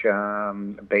 which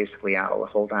basically I'll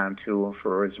hold on to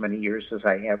for as many years as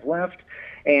I have left,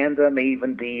 and may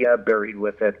even be buried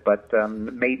with it, but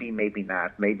maybe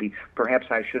not. Maybe, perhaps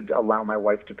I should allow my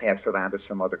wife to pass it on to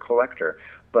some other collector.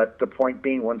 But the point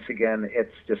being, once again,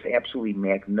 it's just absolutely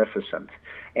magnificent.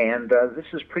 And this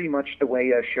is pretty much the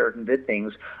way Sheraton did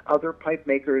things. Other pipe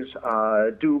makers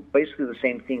do basically the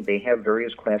same thing. They have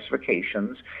various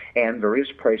classifications and various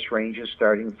price ranges,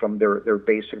 starting from their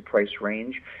basic price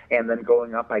range, and then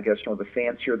going up, I guess, the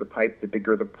fancier the pipe, the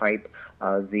bigger the pipe,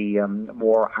 the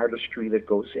more artistry that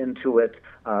goes into it,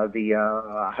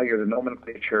 the higher the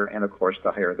nomenclature, and, of course,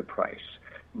 the higher the price.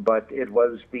 But it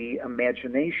was the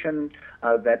imagination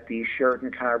that the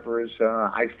Sheraton carvers,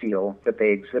 I feel, that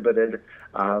they exhibited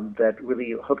that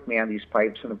really hooked me on these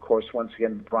pipes. And, of course, once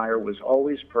again, the briar was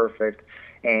always perfect,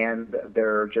 and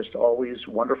they're just always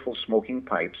wonderful smoking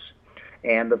pipes.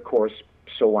 And, of course,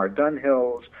 so are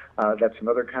Dunhills. That's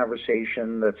another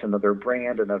conversation. That's another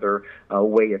brand, another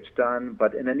way it's done.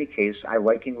 But in any case, I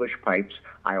like English pipes.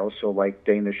 I also like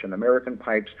Danish and American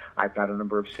pipes. I've got a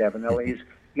number of Savinellis.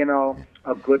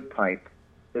 A good pipe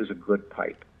is a good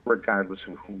pipe, regardless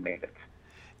of who made it.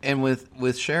 And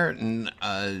with Sheraton,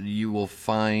 you will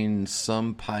find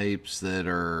some pipes that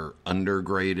are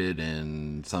undergraded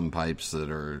and some pipes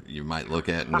that are, you might look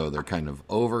at and go, they're kind of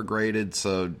overgraded.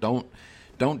 So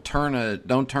don't turn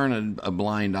a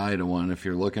blind eye to one if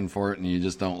you're looking for it and you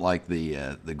just don't like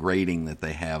the grading that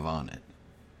they have on it.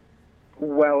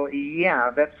 Well,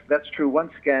 yeah, that's true.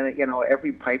 Once again,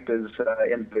 every pipe is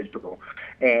individual,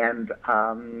 and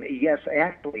yes,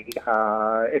 actually,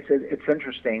 it's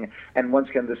interesting. And once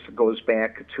again, this goes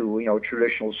back to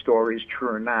traditional stories, true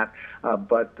or not,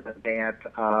 but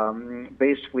that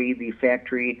basically the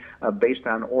factory, based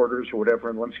on orders or whatever.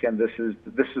 And once again, this is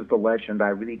the legend. I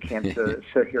really can't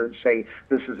sit here and say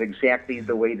this is exactly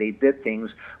the way they did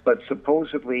things, but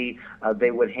supposedly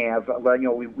they would have.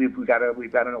 We've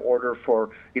got an order for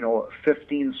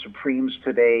 15 Supremes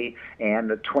today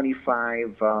and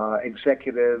 25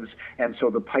 executives, and so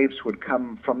the pipes would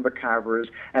come from the carvers,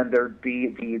 and there'd be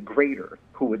the grader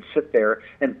who would sit there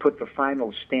and put the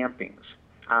final stampings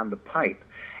on the pipe.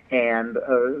 And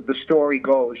the story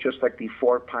goes, just like the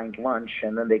 4-pint lunch,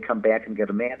 and then they come back and get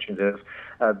imaginative,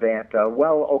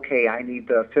 well, okay, I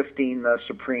need 15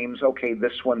 Supremes, okay,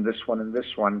 this one, and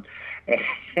this one,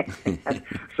 and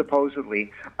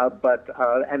supposedly.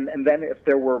 And then if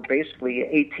there were basically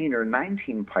 18 or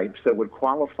 19 pipes that would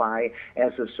qualify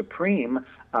as a Supreme,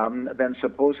 then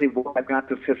supposedly, well, I've got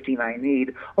the 15 I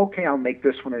need. Okay, I'll make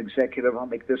this one executive. I'll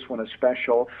make this one a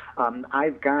special.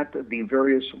 I've got the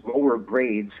various lower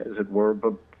grades, as it were,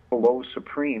 below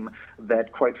Supreme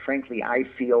that, quite frankly, I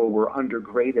feel were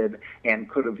undergraded and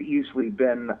could have easily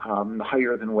been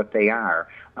higher than what they are.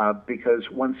 Because,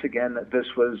 once again,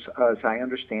 this was, as I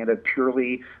understand it,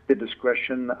 purely the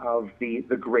discretion of the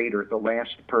grader, the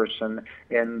last person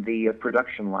in the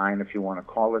production line, if you want to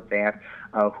call it that,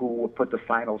 who put the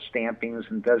final stampings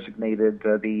and designated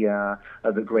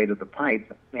the grade of the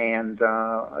pipe. And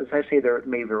as I say, there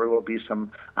will be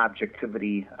some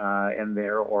objectivity in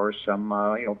there, or some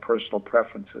personal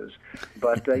preferences.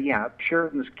 But yeah,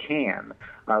 Puritans can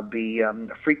be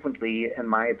frequently, in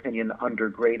my opinion,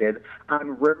 undergraded,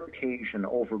 on rare occasion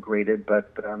overgraded,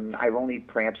 but I've only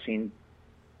perhaps seen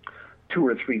 2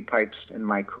 or 3 pipes in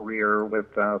my career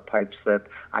with pipes that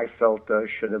I felt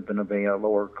should have been of a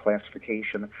lower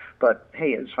classification. But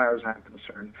hey, as far as I'm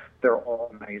concerned, they're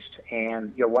all nice,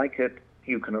 and you like it,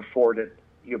 you can afford it,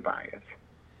 you buy it.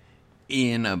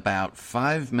 In about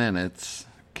 5 minutes,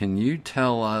 can you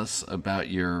tell us about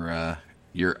your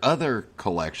other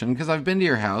collection? Because I've been to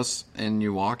your house, and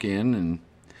you walk in, and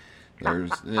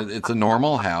it's a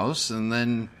normal house, and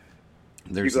then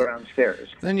you go downstairs.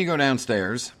 Then you go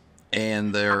downstairs,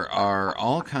 and there are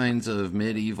all kinds of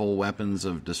medieval weapons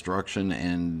of destruction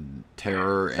and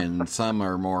terror, and some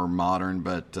are more modern,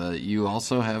 but you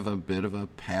also have a bit of a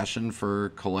passion for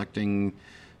collecting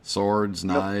swords,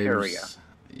 knives.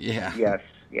 Yeah. Yes.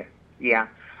 Yeah.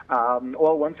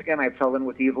 Well, once again, I fell in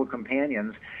with evil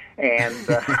companions, and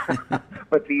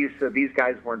but these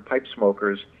guys weren't pipe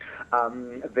smokers.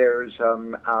 There's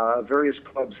various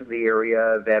clubs in the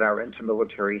area that are into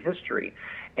military history,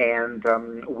 and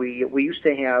we used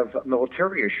to have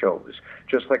military shows,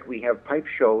 just like we have pipe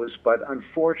shows, but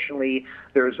unfortunately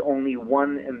there's only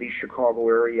one in the Chicago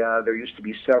area. There used to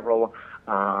be several,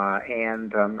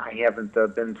 and I haven't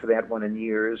been to that one in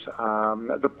years.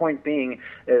 The point being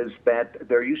is that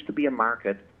there used to be a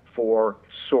market for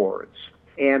swords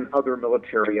and other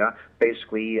military,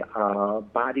 basically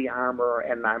body armor,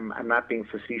 and I'm not being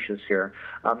facetious here.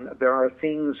 There are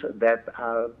things that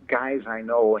guys I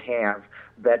know have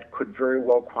that could very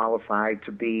well qualify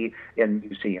to be in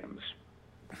museums.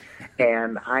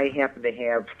 And I happen to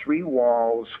have 3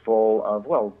 walls full of,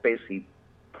 well, basically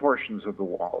portions of the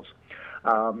walls,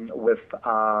 with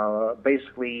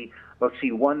basically, let's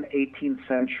see, one 18th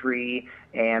century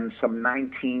and some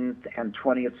 19th and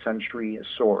 20th century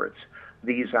swords.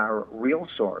 These are real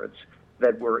swords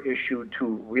that were issued to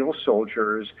real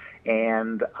soldiers,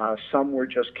 and some were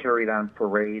just carried on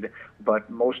parade, but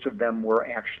most of them were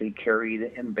actually carried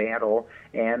in battle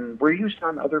and were used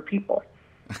on other people.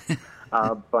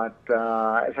 But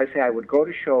as I say, I would go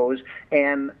to shows,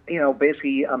 and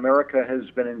basically America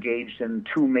has been engaged in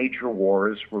 2 major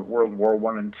wars, World War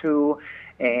I and II,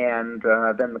 and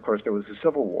then of course there was the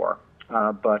Civil War.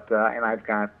 And I've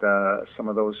got some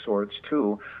of those swords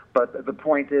too. But the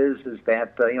point is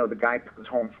that the guy comes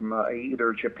home from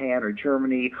either Japan or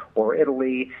Germany or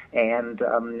Italy, and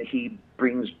he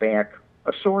brings back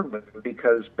a sword with him,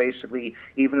 because basically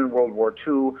even in World War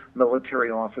II, military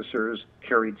officers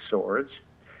carried swords.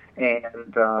 And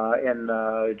in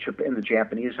the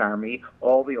Japanese army,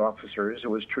 all the officers, it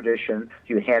was tradition,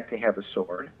 you had to have a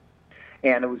sword.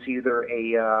 And it was either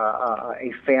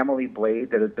a family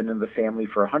blade that had been in the family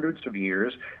for hundreds of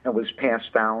years and was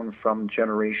passed down from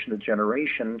generation to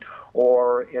generation,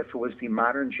 or if it was the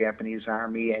modern Japanese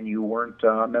army and you weren't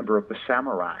a member of the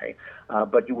samurai,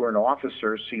 but you were an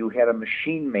officer, so you had a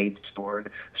machine-made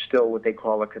sword, still what they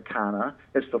call a katana.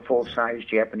 It's the full-size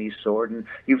Japanese sword, and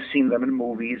you've seen them in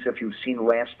movies. If you've seen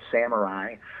Last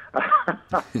Samurai,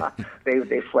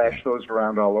 they flash those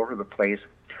around all over the place.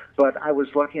 But I was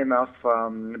lucky enough,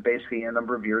 basically a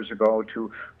number of years ago,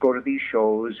 to go to these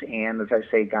shows, and as I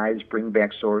say, guys bring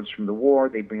back swords from the war,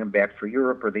 they bring them back for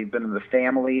Europe, or they've been in the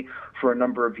family for a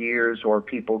number of years, or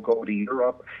people go to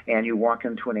Europe, and you walk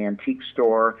into an antique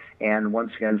store, and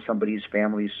once again, somebody's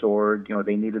family sword,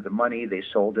 they needed the money, they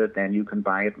sold it, and you can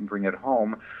buy it and bring it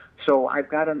home. So I've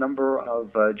got a number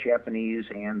of Japanese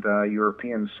and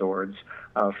European swords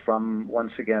from,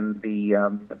 once again,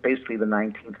 basically the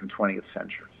 19th and 20th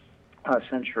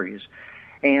centuries.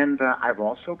 And I've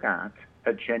also got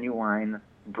a genuine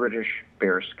British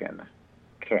bearskin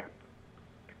cap.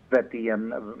 that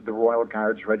the Royal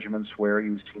Guards regiments wear.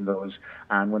 You've seen those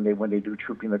on when they do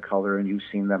Trooping the Color, and you've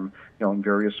seen them, in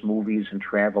various movies and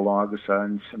travelogues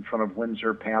in front of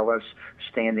Windsor Palace,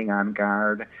 standing on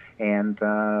guard, and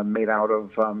made out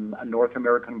of North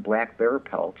American black bear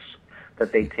pelts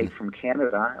that they take from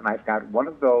Canada. And I've got one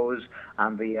of those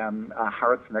on the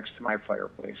hearth next to my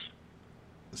fireplace.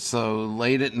 So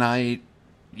late at night,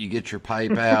 you get your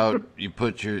pipe out, you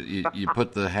put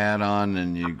the hat on,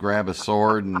 and you grab a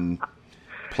sword and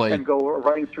play. And go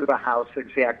running through the house,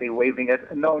 exactly, waving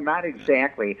it. No, not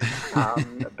exactly.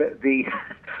 The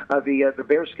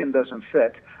bearskin doesn't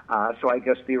fit, so I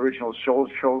guess the original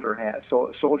soldier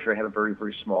had a very,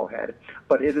 very small head.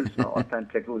 But it is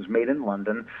authentic. It was made in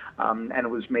London, and it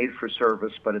was made for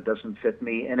service, but it doesn't fit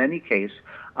me. In any case,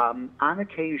 on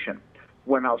occasion,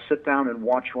 when I'll sit down and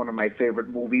watch one of my favorite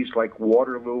movies like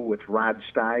Waterloo with Rod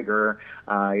Steiger,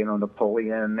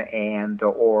 Napoleon,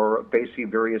 or basically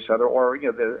various other, or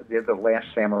the Last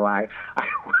Samurai, I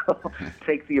will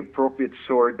take the appropriate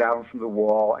sword down from the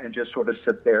wall and just sort of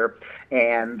sit there.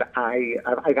 And I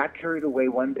got carried away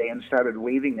one day and started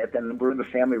waving it. And we're in the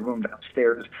family room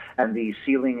downstairs, and the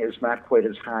ceiling is not quite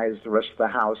as high as the rest of the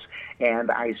house.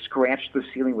 And I scratched the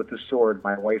ceiling with the sword.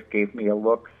 My wife gave me a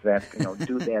look that,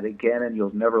 do that again, and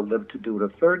you'll never live to do it a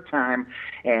third time.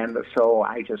 And so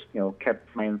I just,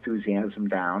 kept my enthusiasm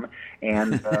down.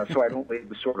 And so I don't wave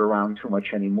the sword around too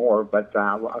much anymore, but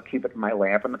I'll keep it in my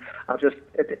lap. And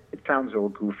it sounds a little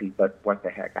goofy, but what the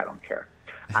heck, I don't care.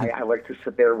 I like to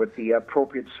sit there with the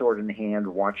appropriate sword in hand,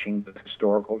 watching the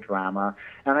historical drama,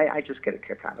 and I just get a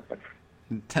kick out of it.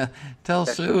 Tell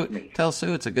Sue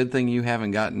it's a good thing you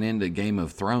haven't gotten into Game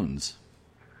of Thrones.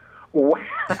 Well,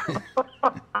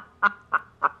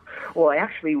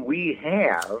 actually, we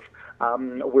have.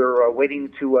 We're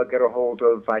waiting to get a hold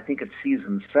of, I think it's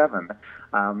season 7.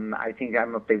 I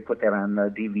don't know if they put that on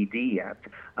DVD yet.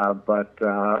 But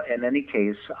in any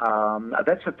case,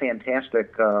 that's a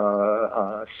fantastic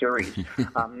series.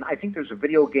 I think there's a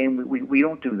video game. We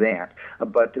don't do that.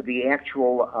 But the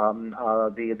actual,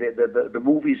 the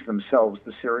movies themselves,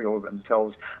 the serials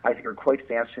themselves, I think are quite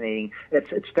fascinating.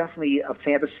 It's definitely a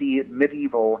fantasy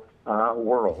medieval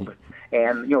world.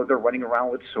 And, they're running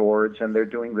around with swords, and they're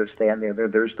doing this, that, and the other.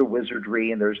 There's the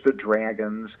wizardry, and there's the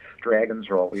dragons. Dragons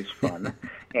are always fun.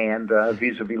 And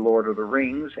vis-a-vis Lord of the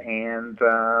Rings. And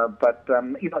but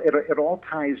it all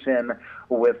ties in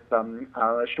with,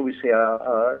 shall we say,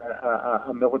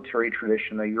 a military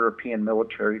tradition, a European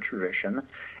military tradition.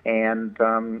 And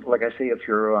like I say, if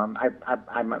you're, I'm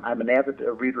an avid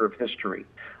reader of history.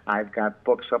 I've got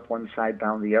books up one side,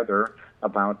 down the other,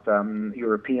 about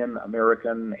European,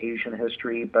 American, Asian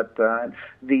history, but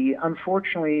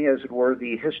unfortunately, as it were,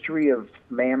 the history of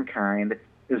mankind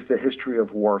is the history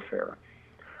of warfare.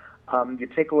 You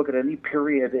take a look at any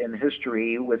period in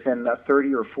history, within a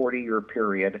 30 or 40-year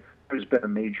period, there's been a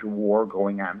major war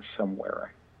going on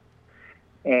somewhere.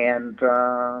 And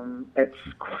it's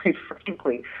quite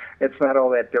frankly, it's not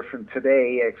all that different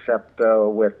today, except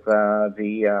with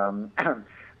the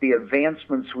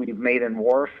advancements we've made in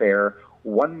warfare.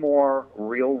 One more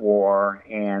real war,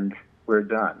 and we're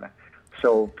done.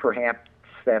 So perhaps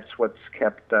that's what's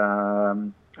kept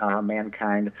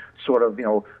mankind sort of,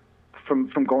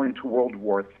 from going to World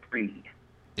War III.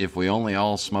 If we only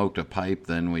all smoked a pipe,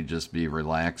 then we'd just be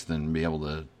relaxed and be able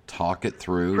to talk it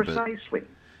through. Precisely.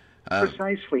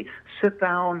 Precisely. Sit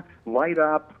down, light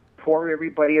up, pour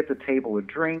everybody at the table a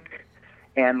drink,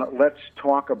 and let's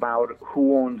talk about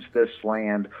who owns this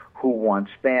land, who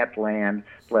wants that land.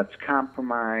 Let's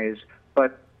compromise.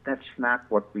 But that's not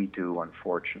what we do,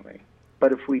 unfortunately.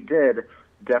 But if we did,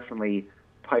 definitely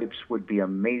pipes would be a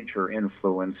major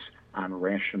influence on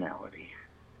rationality.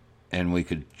 And we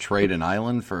could trade an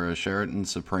island for a Sheraton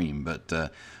Supreme.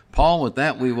 But, Paul, with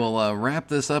that, we will wrap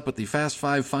this up with the Fast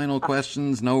 5 final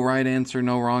questions. No right answer,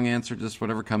 no wrong answer, just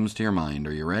whatever comes to your mind.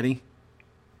 Are you ready?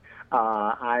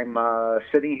 I'm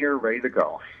sitting here ready to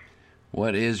go.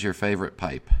 What is your favorite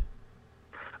pipe?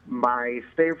 My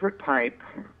favorite pipe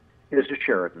is a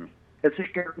Sheraton. It's a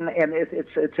Sheraton, and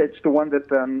it's the one that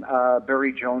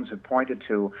Barry Jones had pointed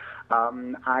to.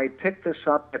 I picked this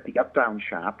up at the Up Down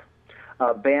shop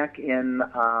back in,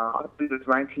 I believe it was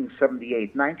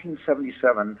 1978.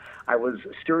 1977, I was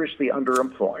seriously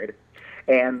underemployed.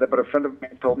 But a friend of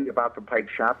mine told me about the pipe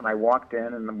shop, and I walked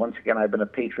in, and once again, I've been a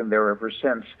patron there ever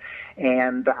since.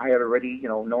 And I had already,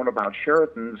 known about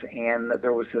Sheratons, and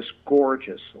there was this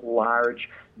gorgeous, large,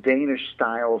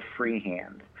 Danish-style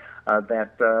freehand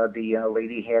that the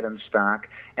lady had in stock,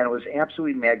 and it was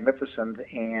absolutely magnificent,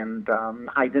 and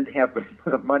I didn't have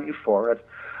the money for it,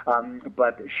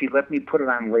 but she let me put it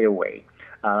on layaway.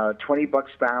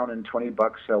 $20 down and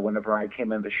 $20 whenever I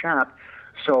came in the shop.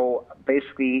 So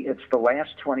basically, it's the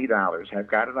last $20. I've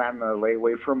got it on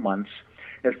layaway for months.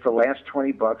 It's the last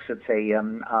 $20. It's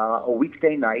a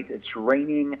weekday night. It's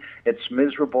raining. It's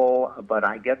miserable. But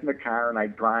I get in the car and I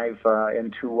drive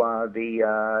into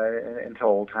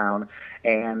Old Town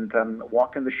and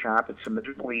walk in the shop. It's a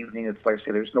miserable evening. It's like I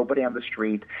say, there's nobody on the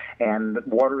street, and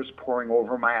water is pouring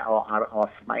over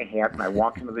off my hat. And I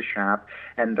walk into the shop,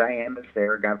 and Diane is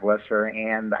there. God bless her.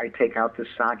 And I take out this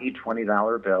soggy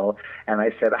 $20 bill, and I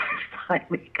said, I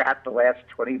finally got the last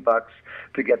 $20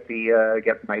 to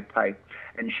get my pipe.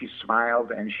 And she smiled,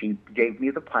 and she gave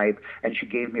me the pipe, and she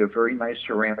gave me a very nice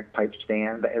ceramic pipe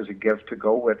stand as a gift to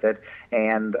go with it.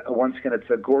 And once again, it's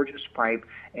a gorgeous pipe,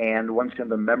 and once again,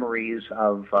 the memories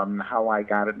of how I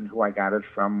got it and who I got it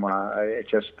from, it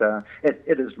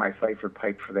is my favorite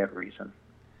pipe for that reason.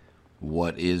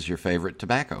 What is your favorite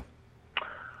tobacco?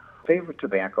 Favorite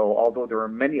tobacco, although there are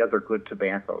many other good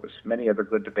tobaccos,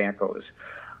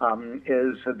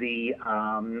 is the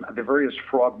various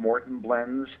Frog-Morton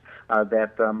blends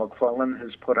that McClellan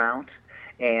has put out.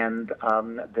 And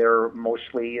they're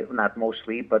not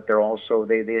mostly, but they're also,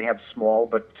 they have small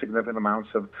but significant amounts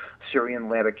of Syrian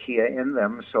Latakia in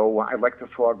them. So I like the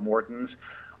Frog-Mortons.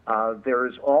 There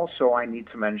is also, I need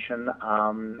to mention,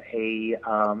 a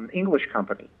English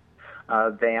company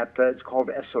that it's called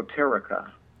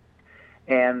Esoterica.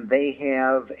 And they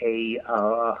have a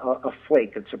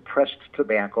flake. It's a pressed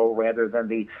tobacco rather than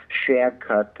the shag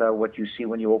cut, what you see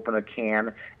when you open a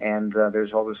can, and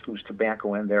there's all this loose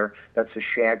tobacco in there. That's a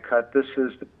shag cut. This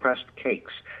is the pressed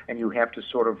cakes, and you have to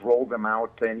sort of roll them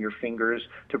out in your fingers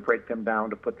to break them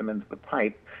down to put them into the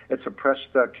pipe. It's a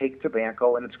pressed cake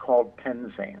tobacco, and it's called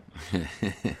Penzance.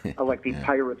 Like the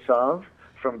Pirates of,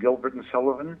 from Gilbert and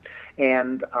Sullivan.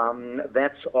 And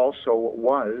that's also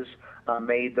was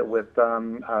made with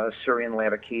Syrian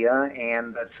Latakia,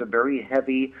 and that's a very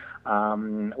heavy,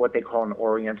 what they call an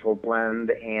Oriental blend,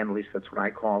 and at least that's what I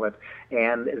call it,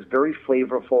 and it's very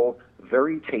flavorful,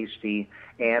 very tasty,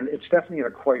 and it's definitely an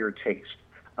acquired taste.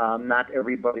 Not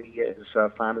everybody is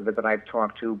fond of it that I've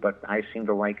talked to, but I seem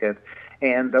to like it.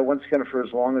 And once again, for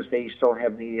as long as they still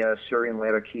have the Syrian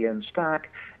Latakia in stock,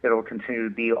 it'll continue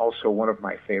to be also one of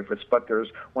my favorites. But there's,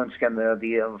 once again,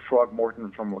 the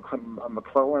Frog-Morton from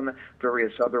McClellan,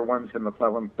 various other ones that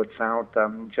McClellan puts out,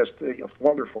 just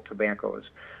wonderful tobaccos.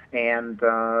 And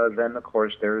then, of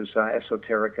course, there's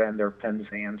Esoterica and their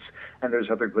Penzance, and there's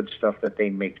other good stuff that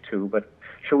they make, too. But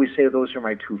shall we say those are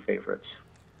my two favorites?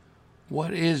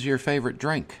 What is your favorite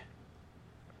drink?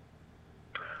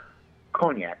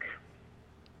 Cognac.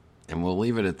 And we'll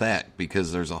leave it at that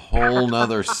because there's a whole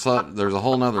nother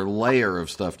layer of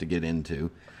stuff to get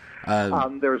into.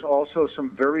 There's also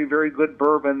some very, very good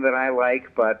bourbon that I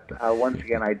like, but once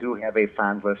again, I do have a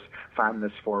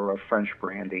fondness for French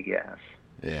brandy. Yes.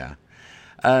 Yeah.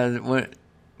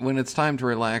 When it's time to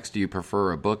relax, do you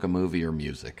prefer a book, a movie, or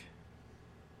music?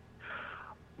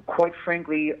 Quite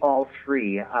frankly, all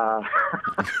three.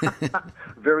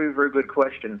 Very, very good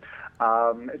question.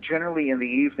 Generally in the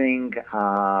evening,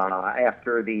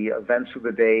 after the events of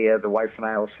the day, the wife and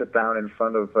I will sit down in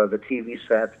front of the TV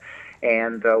set,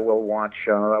 and we'll watch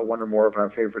one or more of our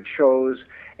favorite shows.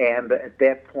 And at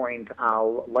that point,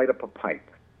 I'll light up a pipe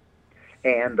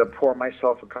and pour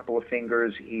myself a couple of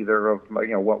fingers, either of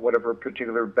whatever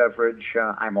particular beverage.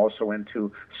 I'm also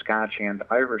into Scotch and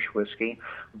Irish whiskey,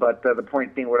 but the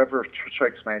point being, whatever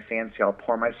strikes my fancy, I'll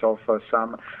pour myself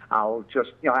some. I'll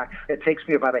just, it takes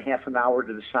me about a half an hour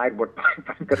to decide what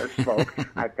pipe I'm going to smoke.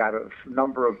 I've got a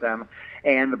number of them,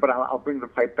 but I'll bring the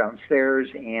pipe downstairs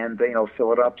and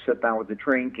fill it up, sit down with a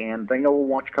drink, and we'll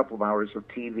watch a couple of hours of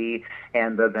TV,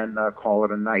 and then call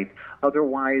it a night.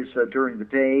 Otherwise, during the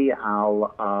day,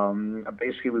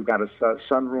 basically we've got a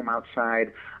sunroom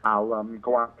outside. I'll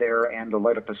go out there and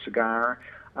light up a cigar.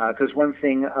 Because one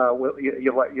thing,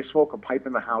 you smoke a pipe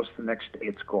in the house, the next day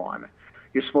it's gone.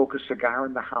 You smoke a cigar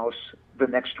in the house, the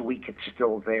next week it's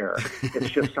still there. It's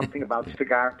just something about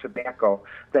cigar tobacco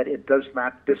that it does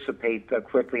not dissipate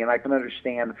quickly. And I can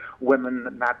understand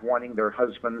women not wanting their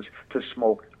husbands to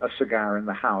smoke a cigar in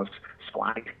the house, so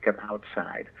I take them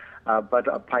outside.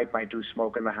 But a pipe I do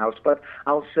smoke in the house. But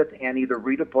I'll sit and either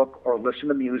read a book or listen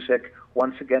to music,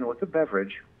 once again with a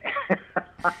beverage,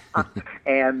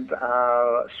 and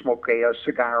smoke a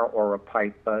cigar or a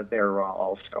pipe there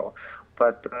also.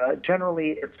 But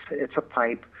generally, it's a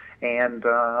pipe and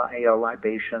a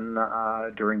libation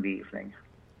during the evening.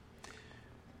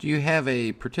 Do you have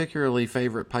a particularly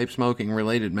favorite pipe smoking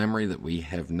related memory that we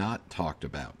have not talked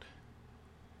about?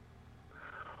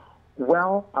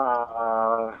 Well,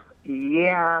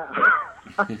 Yeah.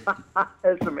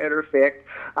 As a matter of fact,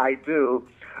 I do.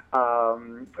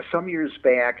 Some years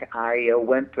back, I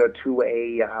went to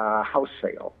a house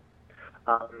sale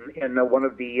in one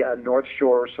of the North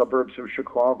Shore suburbs of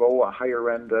Chicago,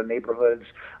 higher-end neighborhoods,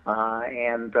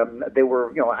 and they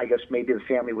were, I guess maybe the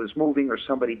family was moving or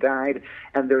somebody died,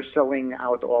 and they're selling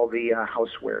out all the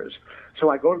housewares. So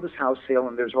I go to this house sale,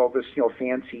 and there's all this,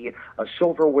 fancy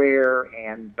silverware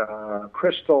and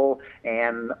crystal,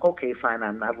 and okay, fine,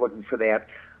 I'm not looking for that.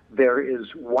 There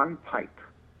is one pipe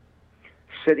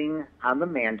sitting on the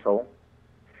mantle.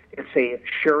 It's a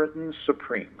Sheraton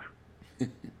Supreme.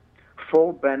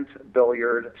 Full bent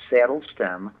billiard saddle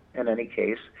stem, in any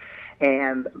case,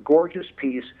 and gorgeous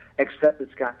piece, except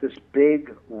it's got this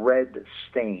big red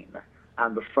stain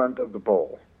on the front of the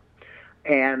bowl.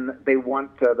 And they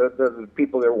want, the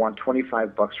people there want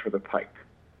 $25 for the pipe.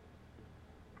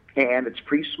 And it's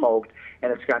pre-smoked,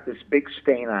 and it's got this big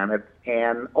stain on it.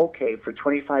 And okay, for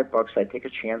 $25, I take a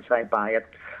chance, I buy it.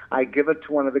 I give it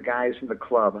to one of the guys in the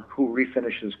club who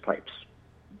refinishes pipes.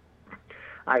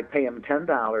 I pay him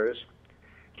 $10.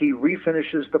 He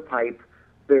refinishes the pipe.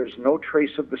 There's no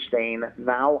trace of the stain.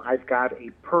 Now I've got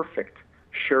a perfect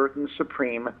Sheraton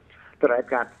Supreme that I've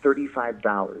got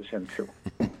 $35 into.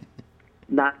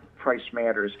 Not price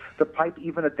matters. The pipe,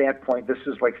 even at that point, this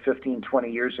is like 15,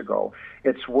 20 years ago,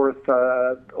 it's worth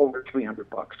over $300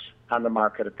 on the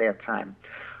market at that time.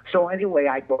 So anyway,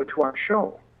 I go to our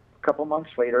show a couple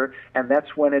months later, and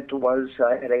that's when it was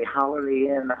at a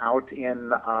Holiday Inn out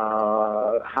in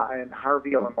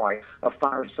Harvey, Illinois, a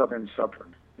far southern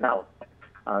suburb. Now,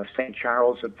 St.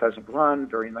 Charles at Pheasant Run,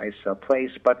 very nice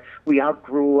place, but we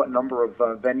outgrew a number of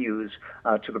venues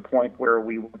to the point where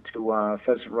we went to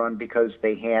Pheasant Run because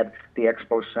they had the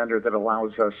expo center that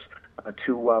allows us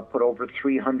to put over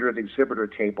 300 exhibitor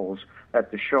tables at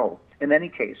the show. In any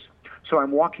case, so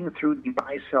I'm walking through the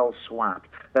buy-sell swap.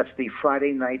 That's the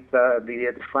Friday night,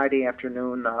 the Friday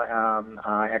afternoon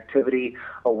activity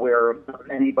where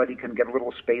anybody can get a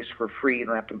little space for free. You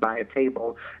don't have to buy a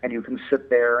table, and you can sit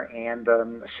there and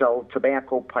sell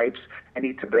tobacco pipes,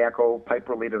 any tobacco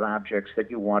pipe-related objects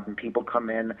that you want, and people come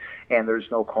in, and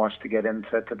there's no cost to get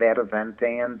into that event,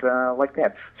 and like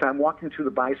that. So I'm walking through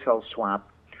the buy-sell swap,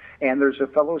 and there's a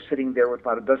fellow sitting there with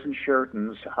about a dozen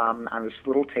Sheratons on this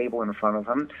little table in front of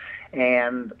him.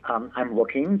 And I'm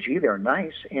looking, gee, they're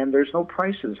nice, and there's no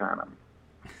prices on them.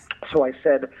 So I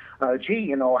said,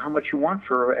 gee, how much you want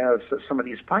for some of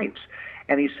these pipes?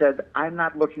 And he said, I'm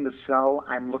not looking to sell,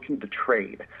 I'm looking to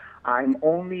trade. I'm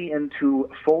only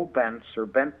into full bents or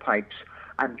bent pipes.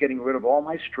 I'm getting rid of all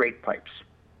my straight pipes.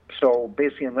 So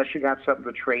basically, unless you got something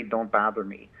to trade, don't bother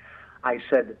me. I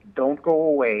said, don't go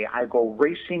away. I go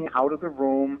racing out of the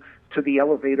room to the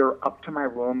elevator up to my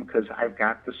room because I've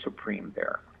got the Supreme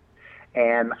there.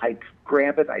 And I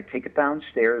grab it, I take it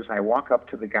downstairs, I walk up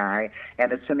to the guy,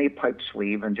 and it's in a pipe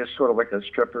sleeve, and just sort of like a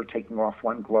stripper taking off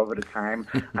one glove at a time,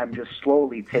 I'm just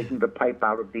slowly taking the pipe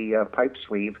out of the pipe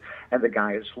sleeve, and the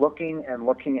guy is looking, and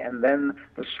then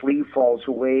the sleeve falls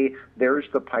away. There's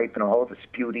the pipe in all of its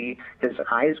beauty. His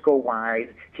eyes go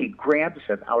wide. He grabs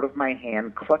it out of my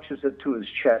hand, clutches it to his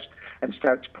chest, and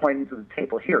starts pointing to the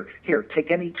table. Here,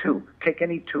 take any two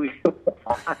you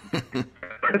want.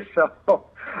 So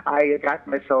I got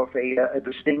myself a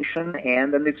distinction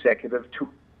and an executive,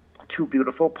 two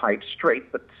beautiful pipes,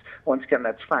 straight, but once again,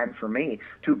 that's fine for me.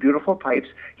 Two beautiful pipes.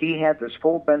 He had this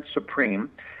full bent Supreme,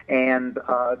 and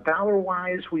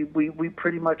dollar-wise, we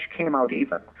pretty much came out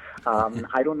even.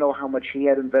 I don't know how much he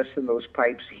had invested in those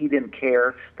pipes. He didn't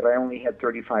care that I only had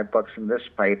 $35 in this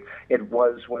pipe. It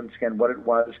was, once again, what it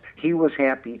was. He was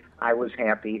happy. I was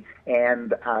happy.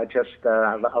 And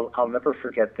I'll never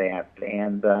forget that.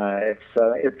 And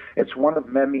it's one of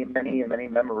many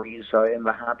memories in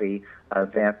the hobby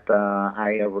that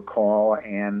I recall.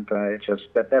 And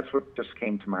that's what just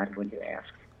came to mind when you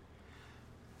asked.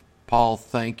 Paul,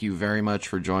 thank you very much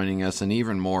for joining us, and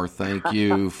even more, thank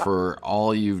you for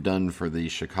all you've done for the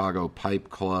Chicago Pipe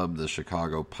Club, the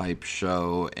Chicago Pipe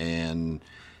Show, and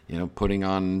putting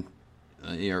on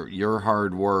your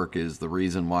hard work is the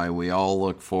reason why we all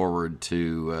look forward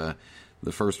to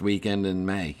the first weekend in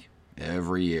May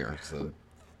every year. So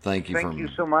thank you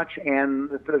so much, and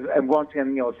once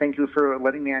again, thank you for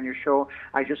letting me on your show.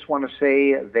 I just want to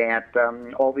say that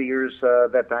all the years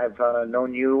that I've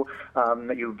known you,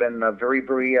 you've been very,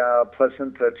 very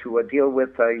pleasant to deal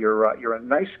with. You're a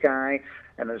nice guy,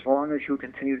 and as long as you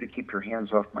continue to keep your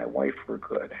hands off my wife, we're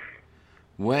good.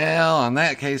 Well, in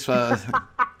that case,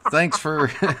 thanks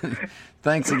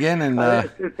again, and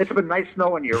it's been nice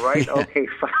knowing you, right? Okay,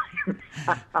 fine.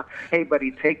 Hey,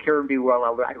 buddy, take care and be well.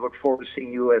 I look forward to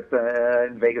seeing you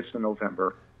in Vegas in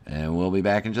November. And we'll be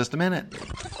back in just a minute.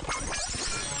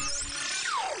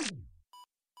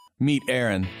 Meet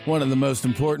Aaron, one of the most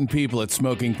important people at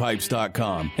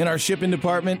SmokingPipes.com. In our shipping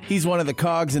department, he's one of the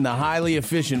cogs in the highly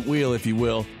efficient wheel, if you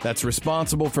will, that's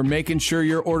responsible for making sure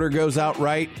your order goes out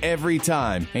right every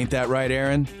time. Ain't that right,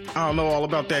 Aaron? I don't know all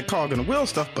about that cog and the wheel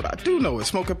stuff, but I do know at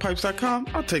SmokingPipes.com,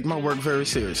 I take my work very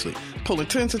seriously. Pulling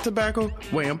tins of tobacco,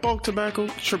 weighing bulk tobacco,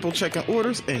 triple checking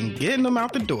orders, and getting them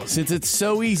out the door. Since it's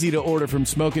so easy to order from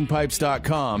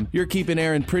SmokingPipes.com, you're keeping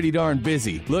Aaron pretty darn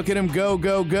busy. Look at him go,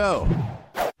 go, go.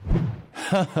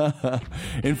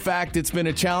 In fact, it's been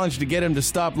a challenge to get him to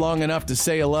stop long enough to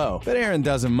say hello, but Aaron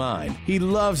doesn't mind. He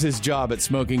loves his job at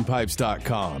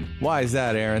SmokingPipes.com. Why is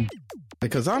that, Aaron?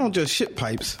 Because I don't just ship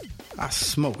pipes, I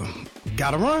smoke them.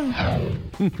 Gotta run.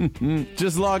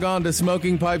 Just log on to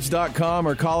SmokingPipes.com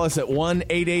or call us at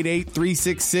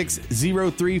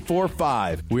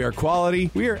 1-888-366-0345. We are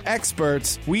quality, we are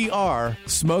experts, we are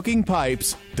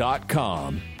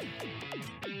SmokingPipes.com.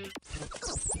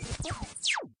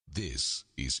 This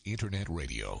is Internet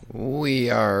Radio. We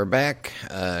are back.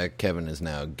 Kevin is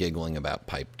now giggling about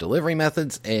pipe delivery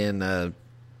methods, and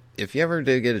if you ever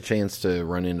do get a chance to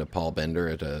run into Paul Bender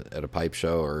at a pipe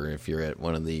show, or if you're at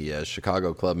one of the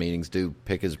Chicago club meetings, do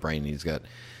pick his brain. He's got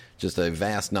just a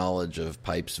vast knowledge of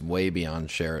pipes way beyond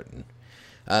Sheraton.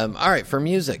 All right, for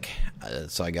music.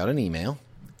 So I got an email,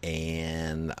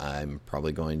 and I'm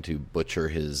probably going to butcher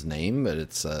his name, but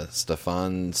it's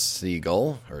Stefan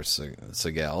Siegel, or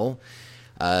Siegel.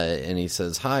 And he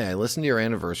says, "Hi, I listened to your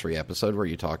anniversary episode where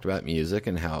you talked about music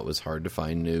and how it was hard to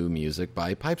find new music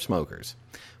by pipe smokers.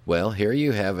 Well, here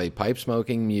you have a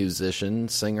pipe-smoking musician,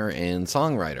 singer, and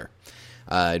songwriter.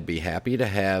 I'd be happy to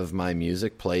have my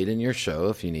music played in your show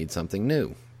if you need something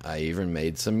new. I even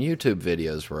made some YouTube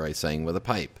videos where I sang with a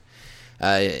pipe."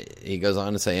 He goes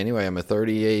on to say, "Anyway, I'm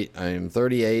 38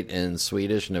 and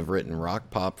Swedish and have written rock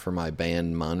pop for my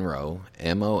band Monroe,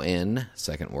 M-O-N,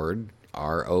 second word,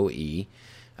 R-O-E.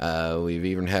 We've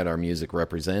even had our music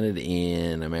represented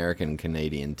in American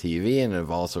Canadian TV and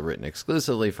have also written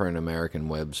exclusively for an American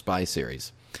web spy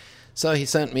series." So he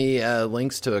sent me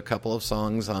links to a couple of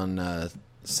songs on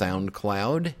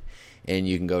SoundCloud, and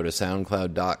you can go to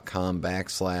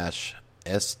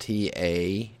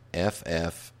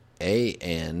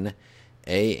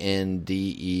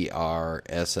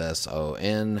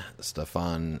SoundCloud.com/STAFFANANDERSSON,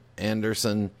 Stefan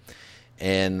Anderson,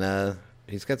 and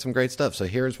he's got some great stuff. So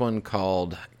here's one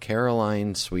called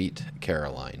Caroline, Sweet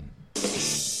Caroline.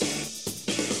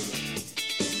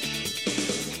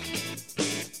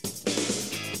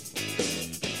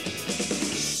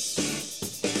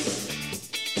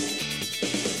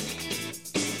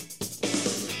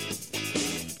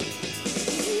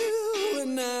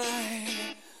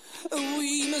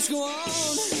 Go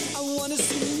on, I want us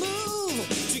to move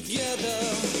together.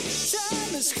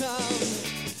 Time has come.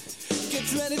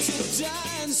 Get ready to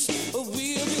dance. We'll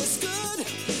be as good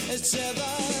as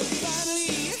ever.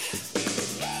 Finally,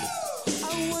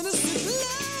 I want us to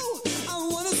glow. I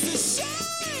want us to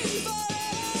shine forever.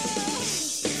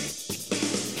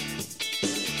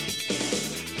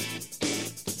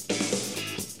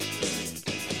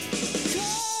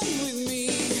 Come with me.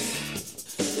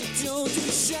 Don't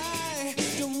be shy.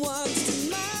 Don't want to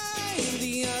mind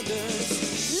the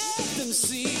others. Let them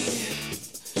see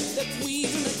that we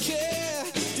do not care.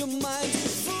 Don't mind the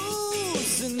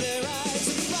fools in their eyes.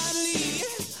 And finally,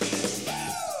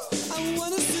 I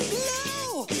want us to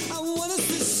glow. I want us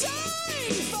to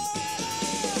shine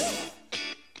forever.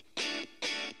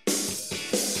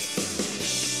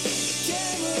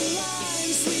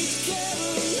 Caroline, sweet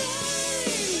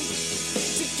Caroline,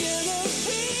 together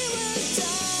we will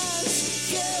dance.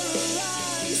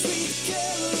 Caroline, sweet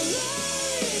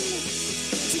Caroline,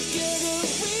 together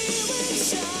we will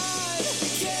shine.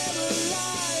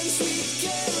 Caroline, sweet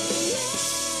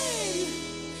Caroline,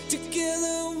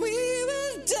 together we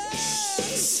will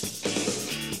dance.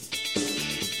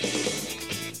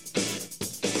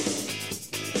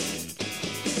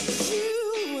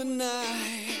 You and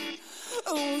I,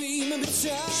 we may be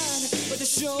tired, but the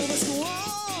show must go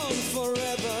on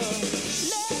forever.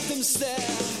 Let them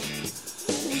stare.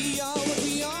 We are what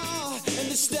we are, and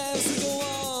the stairs will go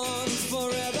on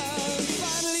forever.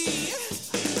 Finally,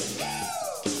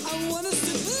 I want us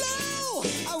to glow.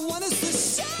 I want us to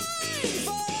shine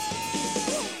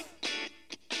forever.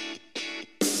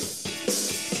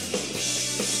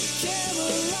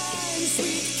 Caroline,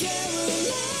 sweet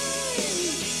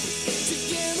Caroline,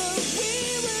 together we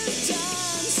will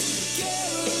dance.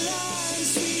 Caroline,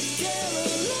 sweet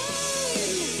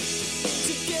Caroline,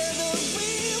 together we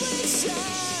will shine.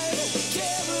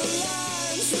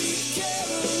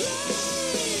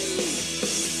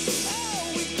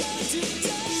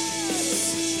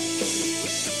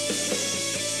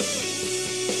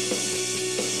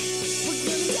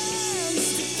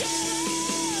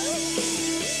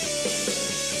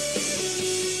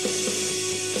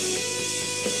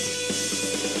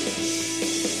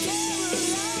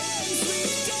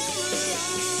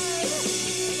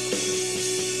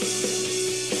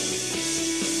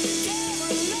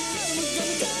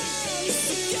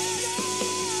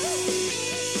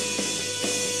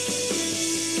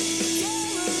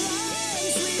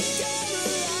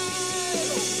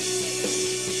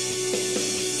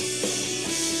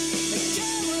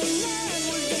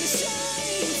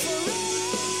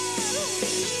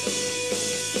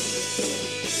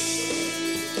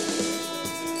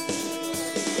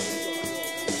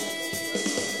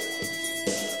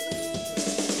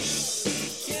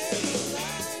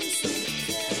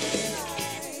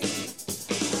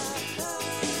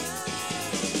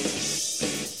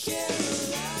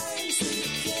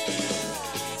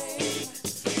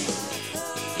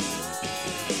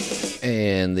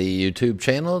 And the YouTube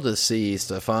channel to see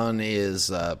Stefan is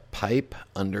Pipe_Saint.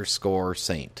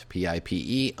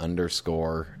 PIPE_Saint.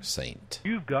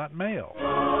 You've got mail.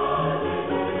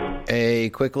 A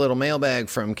quick little mailbag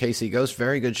from Casey Ghost.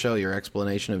 Very good show. Your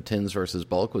explanation of tins versus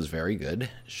bulk was very good.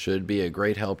 Should be a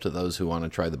great help to those who want to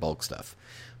try the bulk stuff.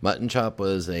 Mutton Chop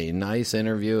was a nice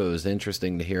interview. It was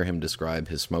interesting to hear him describe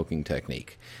his smoking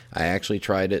technique. I actually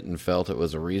tried it and felt it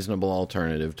was a reasonable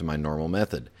alternative to my normal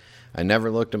method. I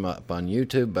never looked him up on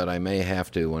YouTube, but I may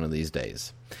have to one of these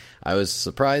days. I was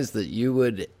surprised that you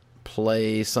would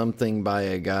play something by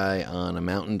a guy on a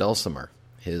mountain dulcimer.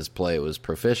 His play was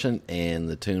proficient, and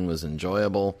the tune was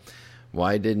enjoyable.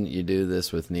 Why didn't you do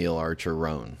this with Neil Archer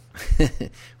Roan?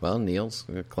 Well, Neil's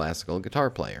a classical guitar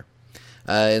player.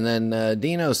 And then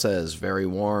Dino says, very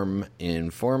warm,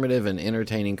 informative, and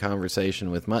entertaining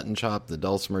conversation with Mutton Chop. The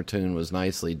dulcimer tune was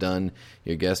nicely done.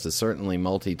 Your guest is certainly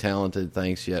multi-talented.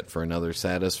 Thanks yet for another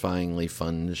satisfyingly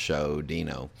fun show,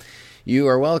 Dino. You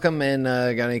are welcome, and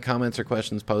got any comments or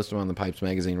questions, post them on the Pipes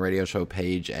Magazine radio show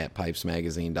page at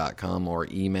pipesmagazine.com or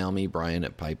email me, Brian,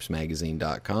 at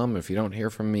pipesmagazine.com. If you don't hear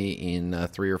from me in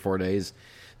 3 or 4 days,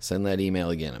 send that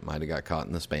email again. It might have got caught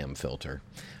in the spam filter.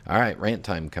 All right, rant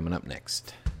time coming up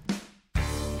next.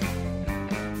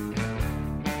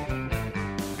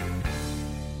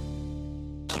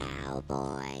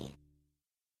 Cowboy.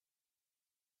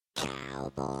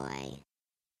 Cowboy.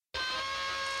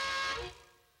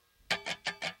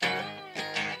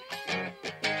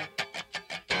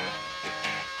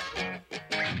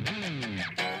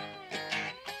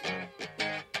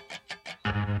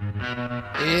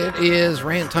 It is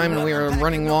rant time, and we are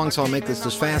running long, so I'll make this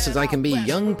as fast as I can be.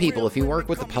 Young people, if you work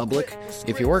with the public,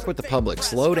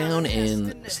 slow down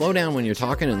when you're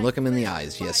talking and look them in the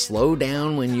eyes. Yes, slow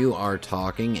down when you are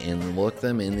talking and look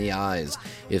them in the eyes,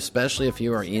 especially if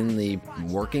you are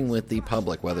working with the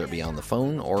public, whether it be on the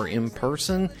phone or in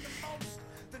person.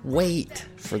 Wait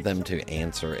for them to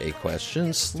answer a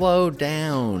question. Slow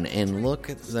down and look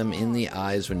at them in the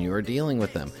eyes when you are dealing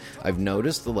with them. I've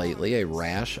noticed lately a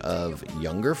rash of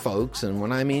younger folks, and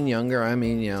when I mean younger, I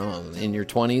mean, in your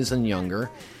 20s and younger,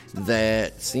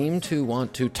 that seem to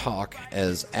want to talk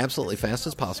as absolutely fast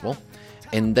as possible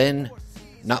and then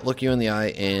not look you in the eye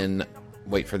and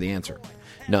wait for the answer.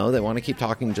 No, they want to keep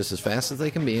talking just as fast as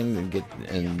they can be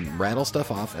and rattle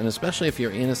stuff off. And especially if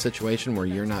you're in a situation where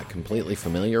you're not completely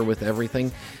familiar with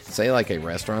everything, say like a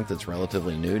restaurant that's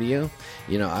relatively new to you.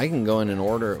 I can go in and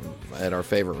order at our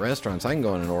favorite restaurants. I can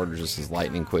go in and order just as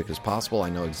lightning quick as possible.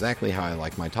 I know exactly how I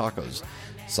like my tacos.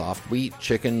 Soft wheat,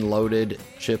 chicken, loaded,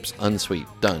 chips, unsweet.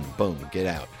 Done. Boom. Get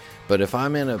out. But if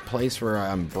I'm in a place where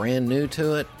I'm brand new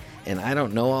to it and I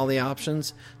don't know all the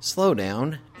options, slow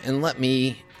down and let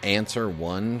me answer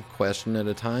one question at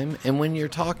a time. And when you're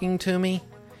talking to me,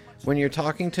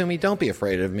 don't be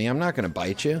afraid of me. I'm not going to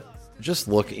bite you. Just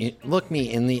look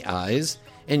me in the eyes,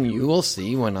 and you will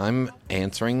see when I'm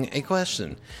answering a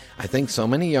question. I think so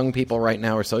many young people right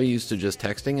now are so used to just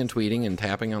texting and tweeting and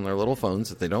tapping on their little phones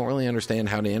that they don't really understand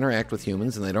how to interact with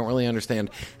humans, and they don't really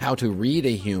understand how to read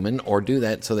a human or do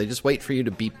that, so they just wait for you to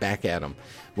beep back at them.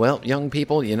 Well, young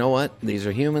people, you know what? These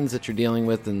are humans that you're dealing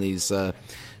with in these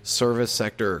service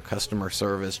sector or customer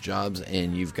service jobs,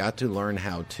 and you've got to learn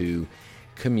how to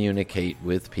communicate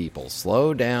with people.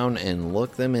 Slow down and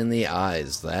look them in the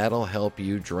eyes. That'll help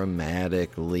you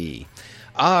dramatically.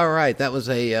 All right, that was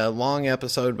a long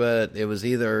episode, but it was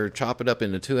either chop it up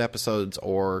into 2 episodes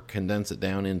or condense it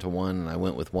down into one, and I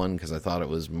went with one because I thought it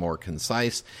was more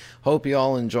concise. Hope you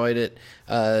all enjoyed it.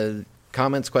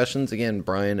 Comments, questions, again,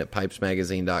 Brian at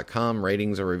pipesmagazine.com.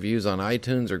 Ratings or reviews on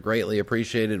iTunes are greatly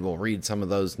appreciated. We'll read some of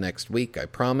those next week, I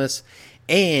promise.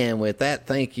 And with that,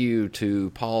 thank you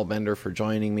to Paul Bender for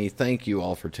joining me. Thank you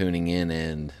all for tuning in,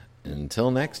 and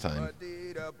until next time.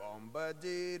 Until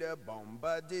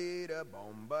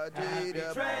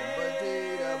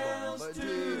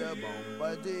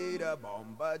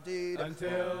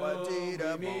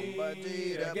we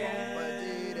meet again.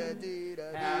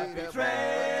 Happy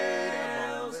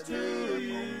trails to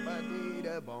you.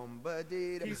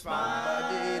 Keep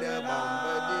smiling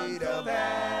until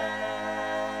then.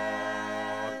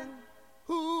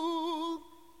 Who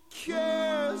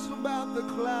cares about the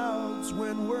clouds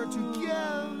when we're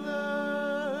together?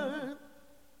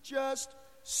 Just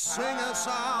sing a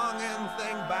song and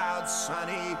think about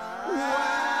sunny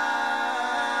weather.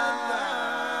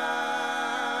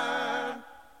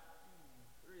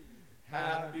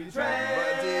 Happy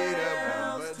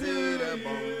trails to you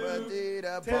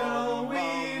till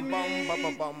we meet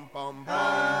again.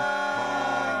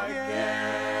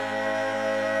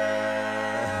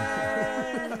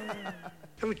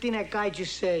 Everything that guy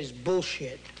just says is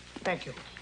bullshit. Thank you.